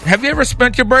worst. Have you ever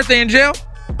spent your birthday in jail?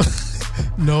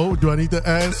 No. Do I need to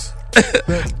ask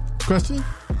that question?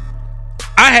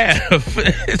 I have.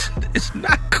 It's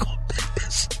not cool.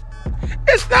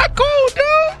 It's not cool,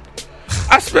 dude.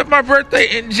 I spent my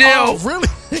birthday in jail. Oh, really?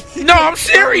 No, I'm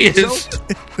serious.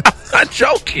 I'm not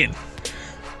joking.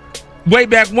 Way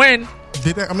back when.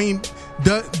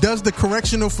 Does the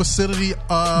correctional facility...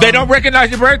 they don't recognize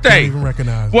your birthday. They don't even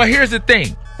recognize. Well, here's the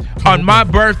thing. On my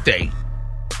birthday,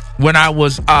 when I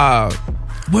was...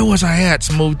 where was I at,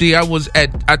 Smooth D? I was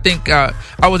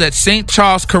at St.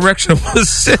 Charles Correctional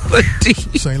Facility.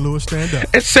 St. Louis, stand up.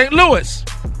 It's St. Louis.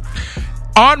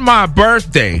 On my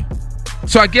birthday,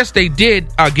 so I guess they did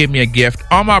give me a gift.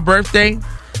 On my birthday,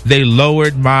 they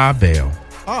lowered my bail.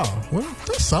 Oh, well,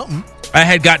 that's something. I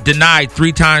had got denied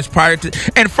 3 times prior to...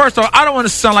 And first of all, I don't want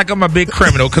to sound like I'm a big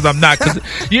criminal, because I'm not. Because,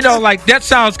 like, that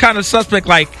sounds kind of suspect.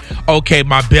 Like, okay,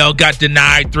 my bail got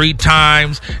denied 3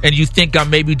 times, and you think I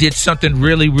maybe did something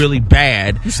really, really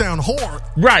bad. You sound hard.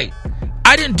 Right.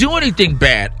 I didn't do anything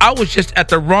bad. I was just at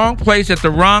the wrong place at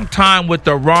the wrong time with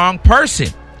the wrong person.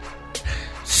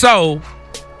 So,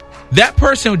 that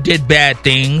person did bad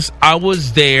things. I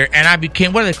was there, and I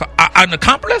became, what do they call, an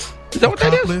accomplice? Is that what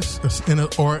that is?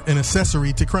 Or an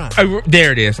accessory to crime.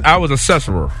 There it is. I was a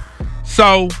accessory.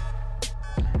 So,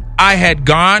 I had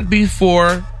gone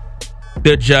before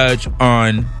the judge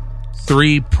on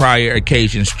 3 prior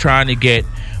occasions trying to get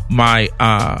my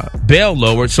bail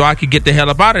lowered so I could get the hell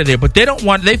up out of there. But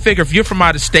they figure if you're from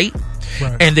out of state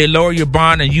and they lower your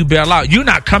bond and you bail out, you're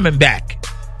not coming back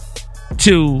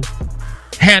to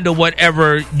handle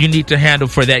whatever you need to handle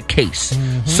for that case.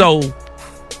 Mm-hmm. So,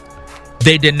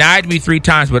 they denied me 3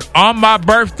 times, but on my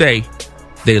birthday,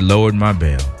 they lowered my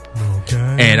bail. Okay.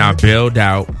 And I bailed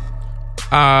out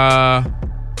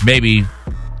maybe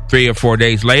 3 or 4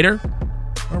 days later.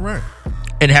 All right.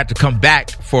 And had to come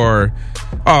back for...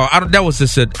 that was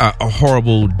just a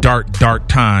horrible, dark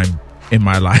time in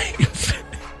my life.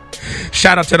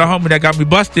 Shout out to the homie that got me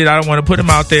busted. I don't want to put him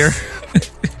out there.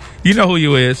 You know who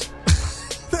you is.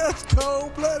 That's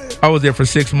cold-blooded. I was there for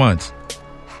 6 months.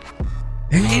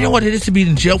 You know what it is to be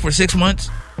in jail for 6 months?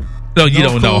 No, you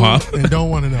don't know, huh? And don't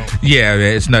want to know. Yeah,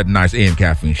 it's nothing nice. AM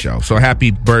Caffeine Show. So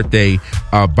happy birthday,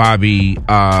 Bobby.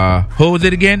 Who was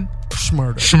it again?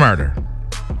 Schmurder.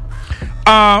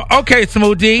 Okay,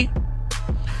 Smooth D.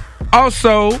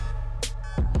 Also,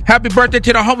 happy birthday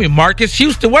to the homie Marcus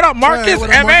Houston. What up, Marcus? Hey, what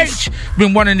up, Marcus? MH.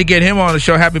 Been wanting to get him on the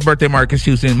show. Happy birthday, Marcus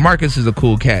Houston. Marcus is a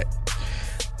cool cat.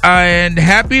 And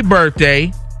happy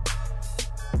birthday,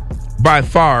 by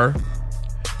far.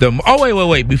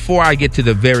 Wait. Before I get to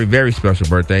the very, very special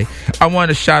birthday, I want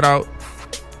to shout out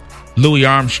Louis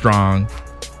Armstrong,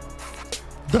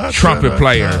 trumpet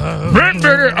player.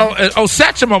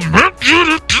 Satchmo.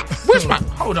 Where's my...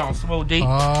 Hold on, Smooth D.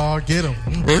 Oh, get him.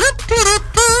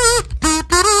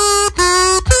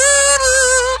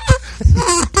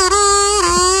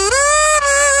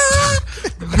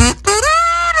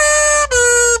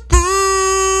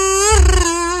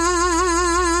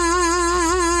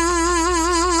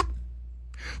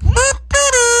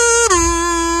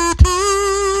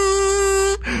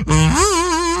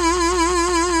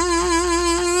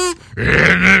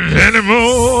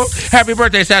 Happy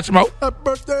birthday, Satchmo. Happy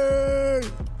birthday.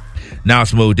 Now,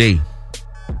 Smooth D.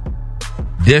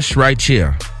 This right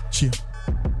here,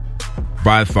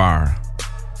 by far,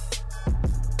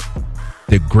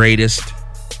 the greatest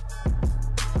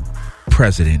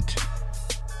president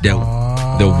that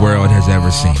the world has ever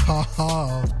seen.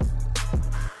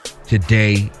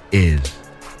 Today is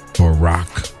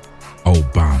Barack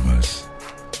Obama's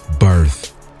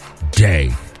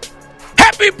birthday.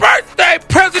 Happy birthday,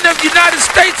 President of the United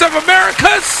States of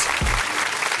America.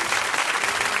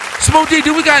 Smoothie,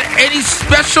 do we got any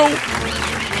special?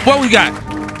 What we got?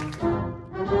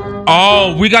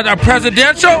 Oh, we got our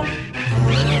presidential?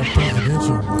 Yeah,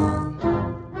 presidential.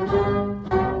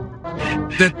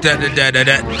 All right,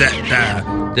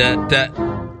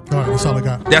 that's all I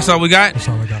got. That's all we got? That's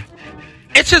all I got.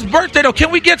 It's his birthday though. Can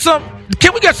we get some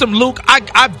Luke? I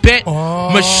bet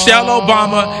Michelle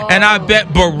Obama and I bet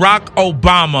Barack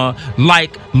Obama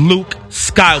like Luke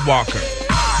Skywalker.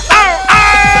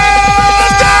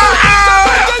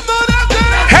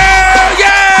 Hell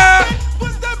yeah!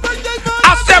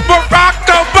 I said Barack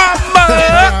Obama.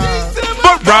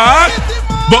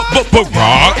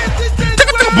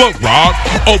 Barack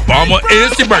Obama,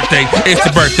 it's your birthday. It's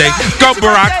your birthday. Go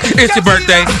Barack, it's your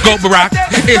birthday. Go Barack,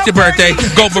 it's your birthday.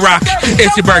 Go Barack,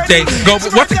 it's your birthday. Go.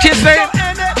 What's the kid's name?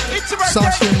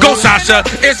 Sasha. Go Sasha,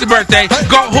 it's your birthday.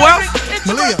 Go. Who else?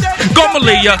 Malia. Go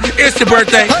Malia, it's your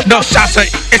birthday. No, Sasha,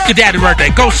 it's your daddy's birthday.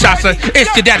 Go Sasha,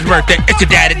 it's your daddy's birthday. It's your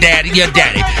daddy, your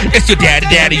daddy. It's your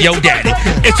daddy, your daddy.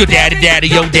 It's your daddy,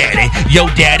 your daddy. Your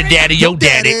daddy, your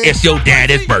daddy. It's your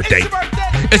daddy's birthday.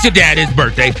 It's your daddy's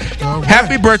birthday. Right.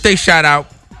 Happy birthday, shout out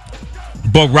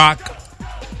Barack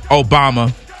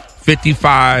Obama,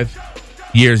 55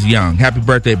 years young. Happy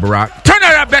birthday, Barack. Turn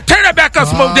that back up,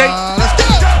 Smoothie. Let's go.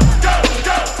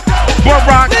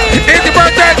 Barack, it's your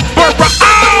birthday. Barack.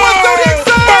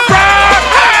 Oh, Barack.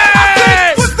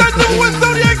 Hey.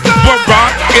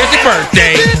 Barack, it's your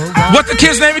birthday. What's the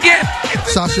kid's name again?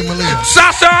 Sasha Malia.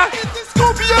 Sasha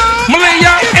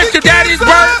Malia, it's your daddy's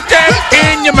birthday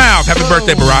in your mouth. Happy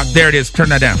birthday, Barack. There it is. Turn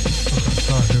that down.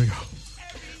 All right, here we go.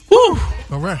 Woo.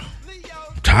 All right.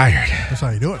 I'm tired. That's how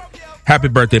you do it. Happy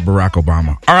birthday, Barack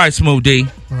Obama. All right, Smooth D.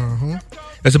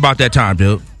 It's about that time,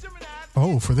 dude.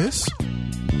 Oh, for this? Here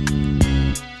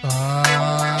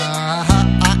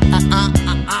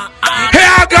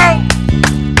I go.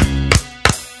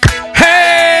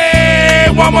 Hey,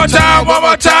 one more time. Here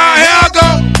I go.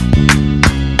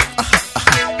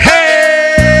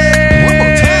 Hey, one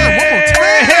more time.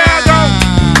 Here I go.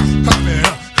 Clap it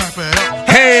up.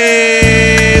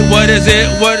 Hey, what is it?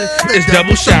 It's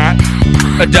double shot.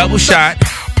 A double shot.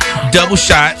 Double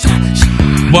shot.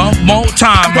 One more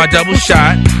time, my double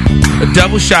shot. A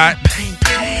double shot.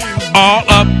 All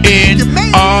up in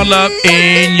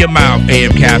your mouth.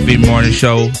 AM Caffeine Morning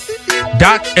Show.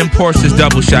 Doc and Portia's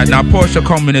double shot. Now Portia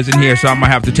Coleman isn't here, so I'm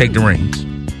gonna have to take the rings.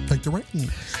 Take the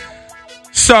rings.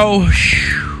 So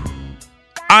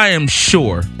I am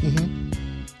sure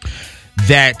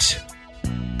that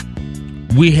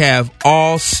we have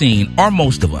all seen, or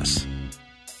most of us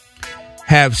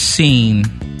have seen,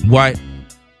 what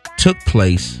took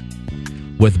place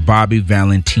with Bobby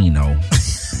Valentino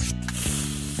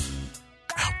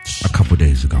a couple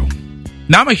days ago.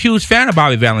 Now, I'm a huge fan of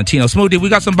Bobby Valentino. Smoothie, we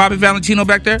got some Bobby Valentino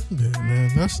back there? Yeah,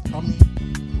 man.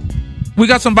 We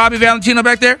got some Bobby Valentino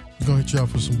back there? We're going to hit you up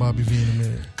for some Bobby V in a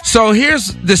minute. So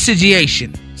here's the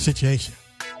situation.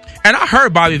 And I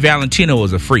heard Bobby Valentino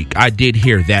was a freak. I did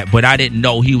hear that, but I didn't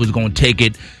know he was going to take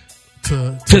it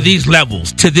to these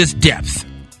levels, to this depth.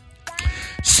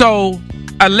 So,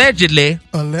 allegedly,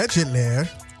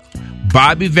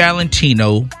 Bobby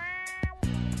Valentino.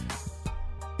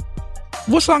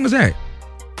 What song is that?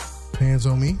 Hands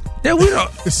on Me. Yeah, we don't.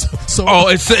 It's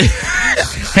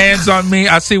Hands on Me.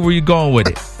 I see where you're going with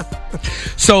it.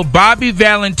 So Bobby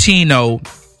Valentino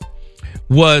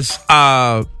was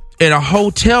in a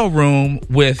hotel room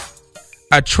with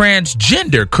a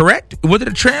transgender, correct? Was it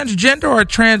a transgender or a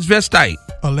transvestite?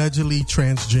 Allegedly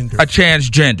transgender. A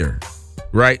transgender,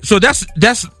 right? So that's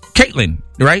Caitlyn,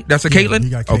 right? That's a Caitlyn? He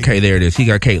got Caitlyn. Okay, there it is. He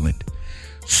got Caitlyn.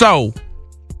 So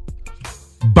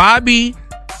Bobby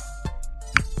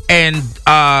and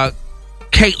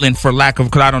Caitlyn, for lack of,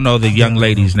 because I don't know the young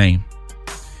lady's name,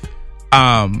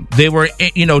 they were,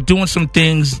 doing some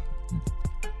things.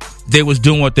 They was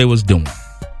doing what they was doing.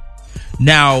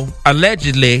 Now,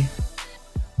 allegedly,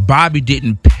 Bobby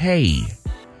didn't pay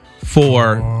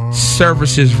for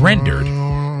services rendered.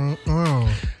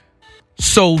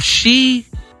 So she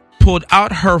pulled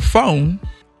out her phone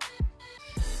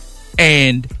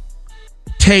and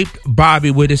taped Bobby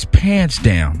with his pants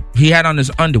down. He had on his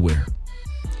underwear.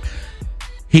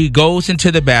 He goes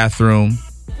into the bathroom,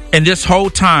 and this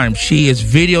whole time she's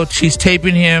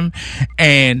taping him,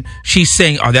 and she's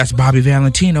saying, "Oh, that's Bobby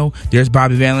Valentino. There's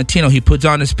Bobby Valentino." He puts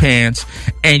on his pants,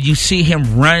 and you see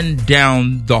him run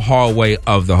down the hallway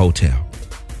of the hotel.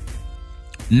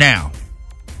 Now,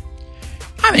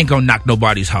 I ain't gonna knock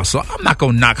nobody's hustle. I'm not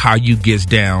gonna knock how you gets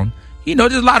down. You know,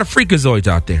 there's a lot of freakazoids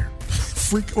out there.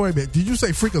 Wait a minute. Did you say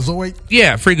freakazoid?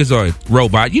 Yeah, freakazoid.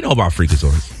 Robot. You know about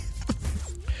freakazoids.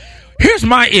 Here's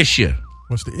my issue.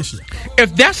 What's the issue?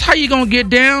 If that's how you gonna get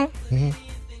down,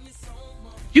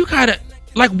 you gotta,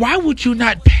 like, why would you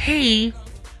not pay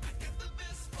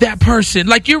that person?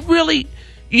 Like, you're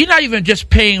not even just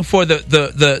paying for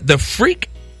the freak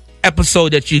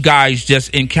episode that you guys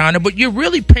just encountered, but you're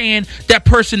really paying that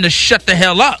person to shut the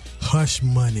hell up. Hush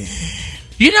money.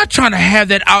 You're not trying to have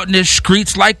that out in the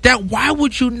streets like that. Why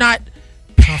would you not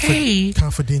pay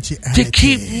confidentiality to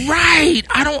keep right?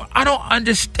 I don't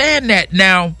understand that.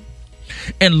 Now,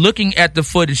 and looking at the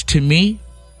footage, to me,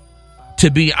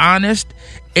 to be honest,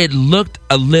 it looked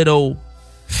a little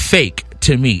fake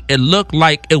to me. It looked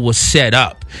like it was set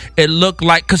up. It looked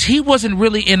like, because he wasn't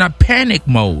really in a panic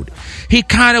mode. He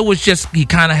kind of was just,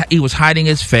 he was hiding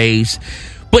his face,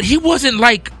 but he wasn't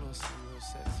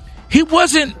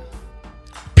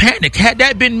panicked. Had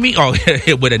that been me, oh,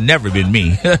 it would have never been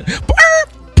me.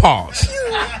 Pause.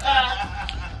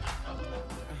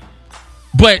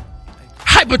 But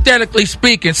hypothetically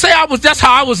speaking, say that's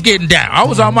how I was getting down. I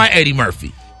was on my Eddie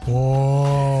Murphy.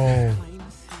 Whoa.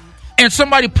 And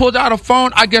somebody pulled out a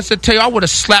phone, I guess to tell you, I would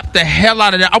have slapped the hell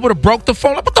out of that. I would have broke the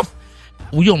phone.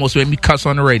 You almost made me cuss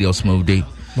on the radio, Smooth D.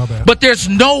 My bad. But there's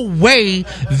no way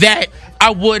that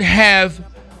I would have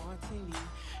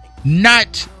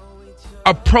not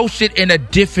approached it in a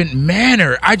different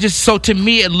manner. So to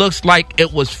me, it looks like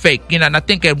it was fake. You know, and I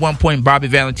think at one point Bobby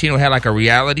Valentino had like a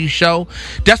reality show.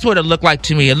 That's what it looked like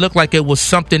to me. It looked like it was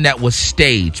something that was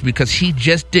staged, because he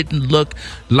just didn't look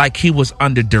like he was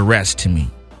under duress to me.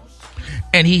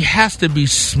 And he has to be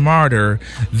smarter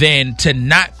than to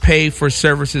not pay for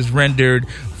services rendered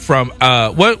from it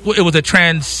was a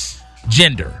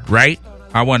transgender, right?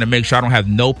 I want to make sure I don't have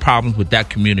no problems with that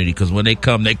community, because when they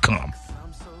come, they come.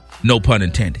 No pun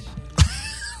intended.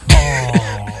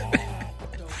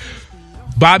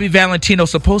 Bobby Valentino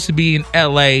supposed to be in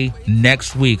LA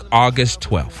next week, August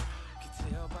 12th.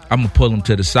 I'm gonna pull him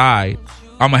to the side.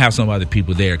 I'm gonna have some other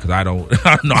people there, because I don't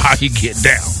know how he get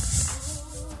down.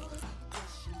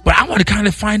 But I want to kind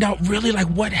of find out really like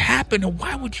what happened, and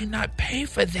why would you not pay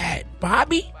for that,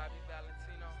 Bobby?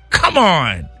 Come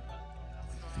on.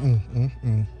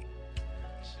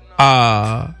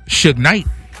 Suge Knight.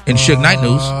 In Suge Knight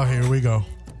news.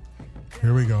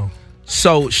 Here we go.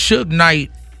 So Suge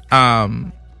Knight,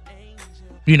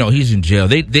 he's in jail.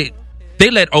 They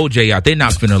let OJ out. They're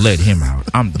not gonna let him out.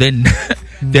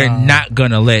 They're not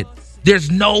gonna let. There's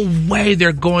no way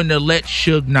they're going to let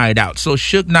Suge Knight out. So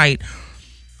Suge Knight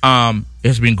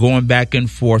has been going back and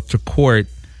forth to court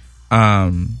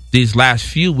these last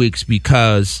few weeks,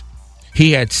 because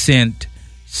he had sent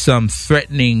some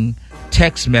threatening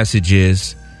text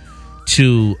messages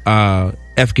to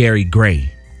F. Gary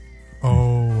Gray.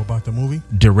 Oh, about the movie?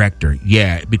 Director,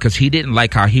 yeah, because he didn't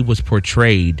like how he was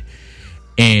portrayed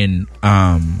in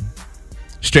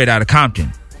Straight Outta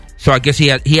Compton. So I guess he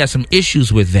had some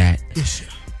issues with that.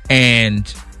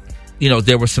 And,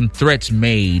 there were some threats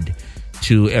made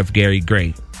to F. Gary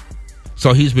Gray.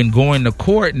 So he's been going to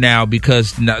court now,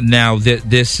 because now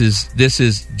this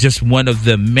is just one of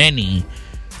the many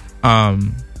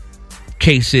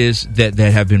cases that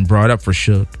have been brought up for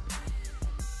Suge.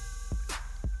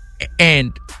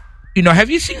 And have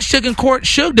you seen Suge in court?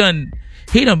 Suge done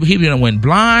went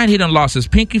blind. He done lost his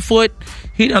pinky foot.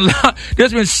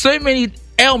 There's been so many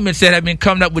ailments that have been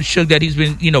coming up with Suge that he's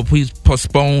been he's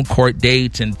postponed court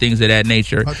dates and things of that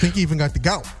nature. I think he even got the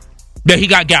gout. Yeah, he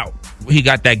got gout. He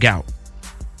got that gout.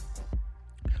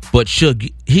 But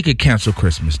Suge, he could cancel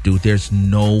Christmas, dude. There's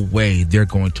no way they're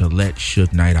going to let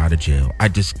Suge Knight out of jail.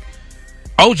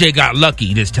 OJ got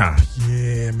lucky this time.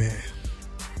 Yeah, man.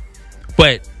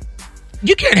 But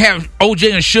you can't have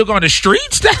OJ and Suge on the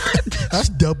streets. That's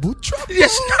double trouble.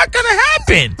 It's not going to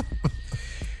happen.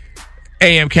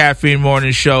 AM Caffeine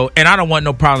Morning Show. And I don't want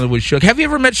no problem with Suge. Have you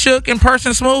ever met Suge in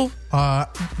person, Smooth?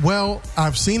 Well,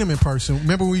 I've seen him in person.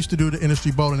 Remember we used to do the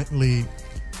Industry Bowling League?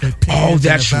 Oh,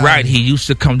 that's right. He used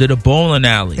to come to the bowling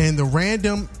alley. And the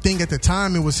random thing at the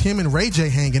time, it was him and Ray J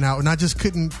hanging out, and I just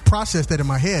couldn't process that in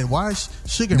my head. Why is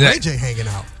Suge and Ray J hanging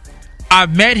out? I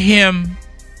met him.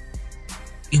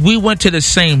 We went to the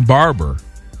same barber.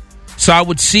 So I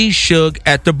would see Suge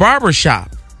at the barber shop.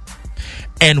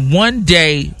 And one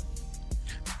day,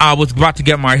 I was about to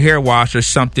get my hair washed or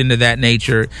something of that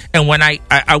nature. And when I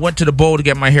went to the bowl to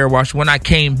get my hair washed, when I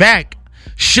came back,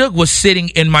 Suge was sitting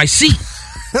in my seat.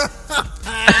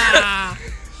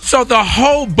 So the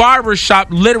whole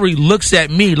barbershop literally looks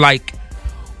at me like,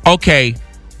 okay,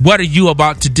 what are you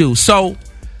about to do? So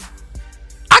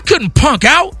couldn't punk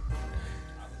out.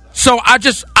 So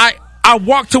I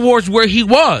walked towards where he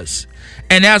was.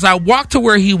 And as I walked to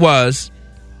where he was,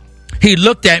 he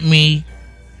looked at me,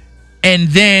 and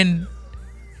then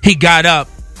he got up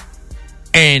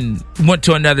and went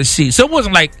to another seat. So it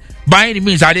wasn't like by any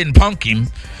means I didn't punk him,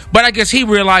 but I guess he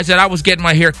realized that I was getting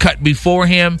my hair cut before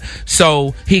him,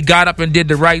 so he got up and did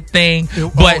the right thing.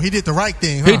 But he did the right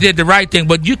thing, huh? He did the right thing,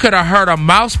 but you could have heard a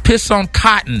mouse piss on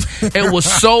cotton. It was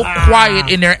so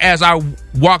quiet in there as I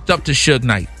walked up to Suge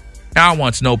Knight. I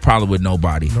want no problem with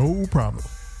nobody. No problem.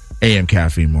 AM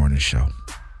Caffeine Morning Show.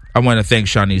 I want to thank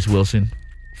Shanice Wilson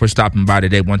for stopping by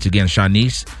today. Once again,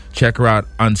 Shanice, check her out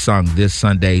Unsung this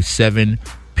Sunday, 7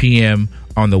 p.m.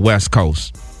 on the West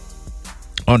Coast.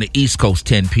 On the East Coast,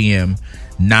 10 p.m.,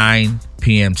 9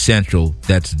 p.m. Central.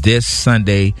 That's this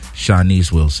Sunday,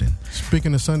 Shanice Wilson.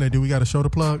 Speaking of Sunday, do we got a show to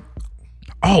plug?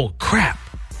 Oh, crap.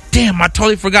 Damn, I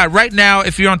totally forgot. Right now,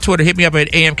 if you're on Twitter, hit me up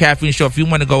at AM Caffeine Show. If you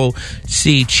want to go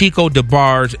see Chico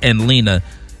DeBarge and Lena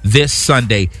this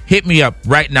Sunday, hit me up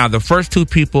right now. The first two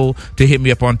people to hit me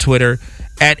up on Twitter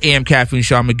at AM Caffeine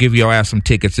Show, I'm going to give your ass some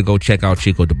tickets to go check out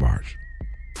Chico DeBarge.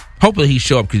 Hopefully he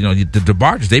show up, because the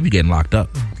DeBarges, they be getting locked up.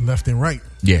 Left and right.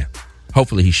 Yeah.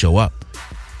 Hopefully he show up.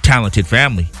 Talented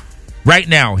family. Right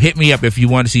now, hit me up if you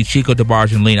want to see Chico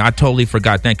DeBarge and Lena. I totally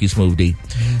forgot. Thank you, Smooth D.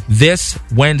 This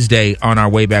Wednesday, on our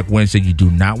way back Wednesday, you do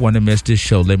not want to miss this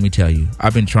show. Let me tell you.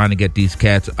 I've been trying to get these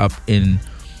cats up in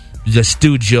the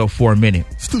studio for a minute.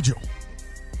 Studio.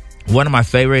 One of my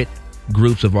favorite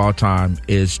groups of all time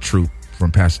is Troop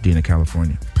from Pasadena,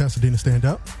 California. Pasadena Stand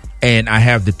Up. And I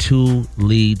have the two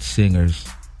lead singers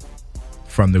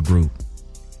from the group.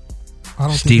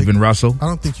 Stephen Russell. I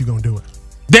don't think you're going to do it.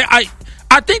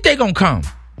 I think they're going to come.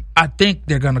 I think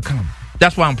they're going to come.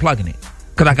 That's why I'm plugging it.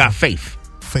 Because I got faith.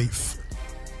 Faith.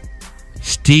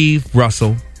 Steve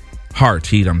Russell Hart.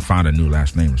 He done found a new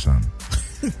last name or something.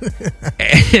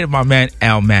 And my man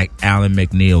Alan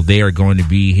McNeil, they are going to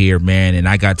be here, man, and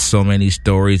I got so many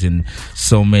stories and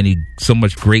so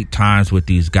much great times with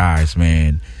these guys,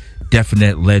 man.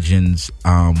 Definite legends.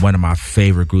 One of my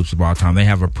favorite groups of all time. They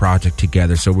have a project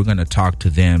together, so we're going to talk to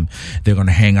them. They're going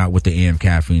to hang out with the AM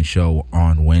Caffeine Show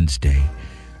on Wednesday.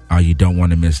 You don't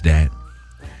want to miss that.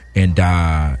 And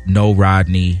no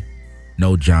Rodney,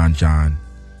 no John,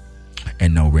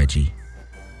 and no Reggie.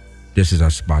 This is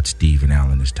us about Steve and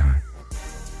Alan this time.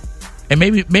 And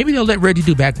maybe they'll let Reggie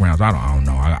do backgrounds. I don't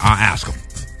know. I'll ask them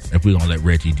if we're going to let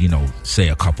Reggie, say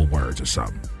a couple words or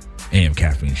something. AM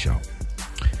Caffeine Show.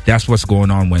 That's what's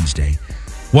going on Wednesday.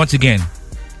 Once again,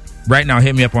 right now,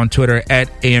 hit me up on Twitter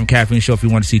at AM Caffeine Show if you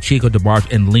want to see Chico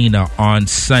DeBarge and Lena on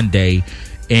Sunday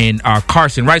in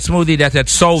Carson. Right, Smoothie? That's at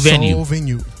Soul Venue. Soul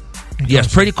Venue.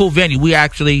 Yes, pretty cool venue. We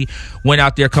actually went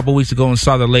out there a couple weeks ago and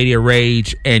saw the Lady of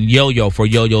Rage and Yo-Yo for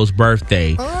Yo-Yo's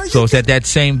birthday. So it's at that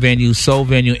same venue, Soul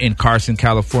Venue in Carson,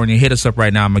 California. Hit us up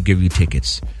right now. I'm going to give you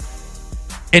tickets.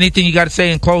 Anything you got to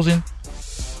say in closing?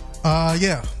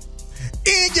 Yeah.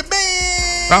 In your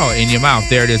mouth. Oh, in your mouth.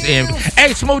 There it is. Hey,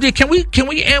 Smoothie, can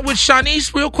we end with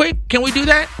Shanice real quick? Can we do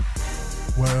that?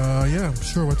 Well, yeah,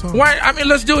 sure. What's on? Why? I mean,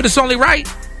 let's do it. It's only right.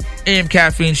 AM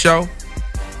Caffeine Show.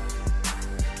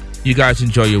 You guys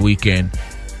enjoy your weekend.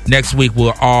 Next week,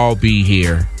 we'll all be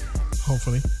here.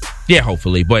 Hopefully. Yeah,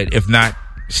 hopefully. But if not,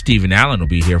 Stephen Allen will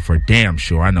be here for damn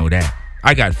sure. I know that.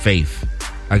 I got faith.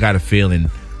 I got a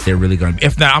feeling they're really going to be.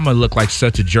 If not, I'm going to look like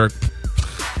such a jerk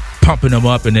pumping them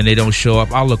up, and then they don't show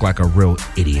up. I'll look like a real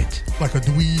idiot. Like a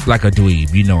dweeb. Like a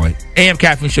dweeb. You know it. AM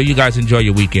Caffeine Show. You guys enjoy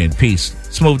your weekend. Peace.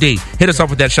 Smooth D. Hit us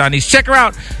up with that Shanice. Check her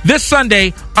out this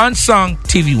Sunday, Unsung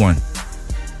TV1.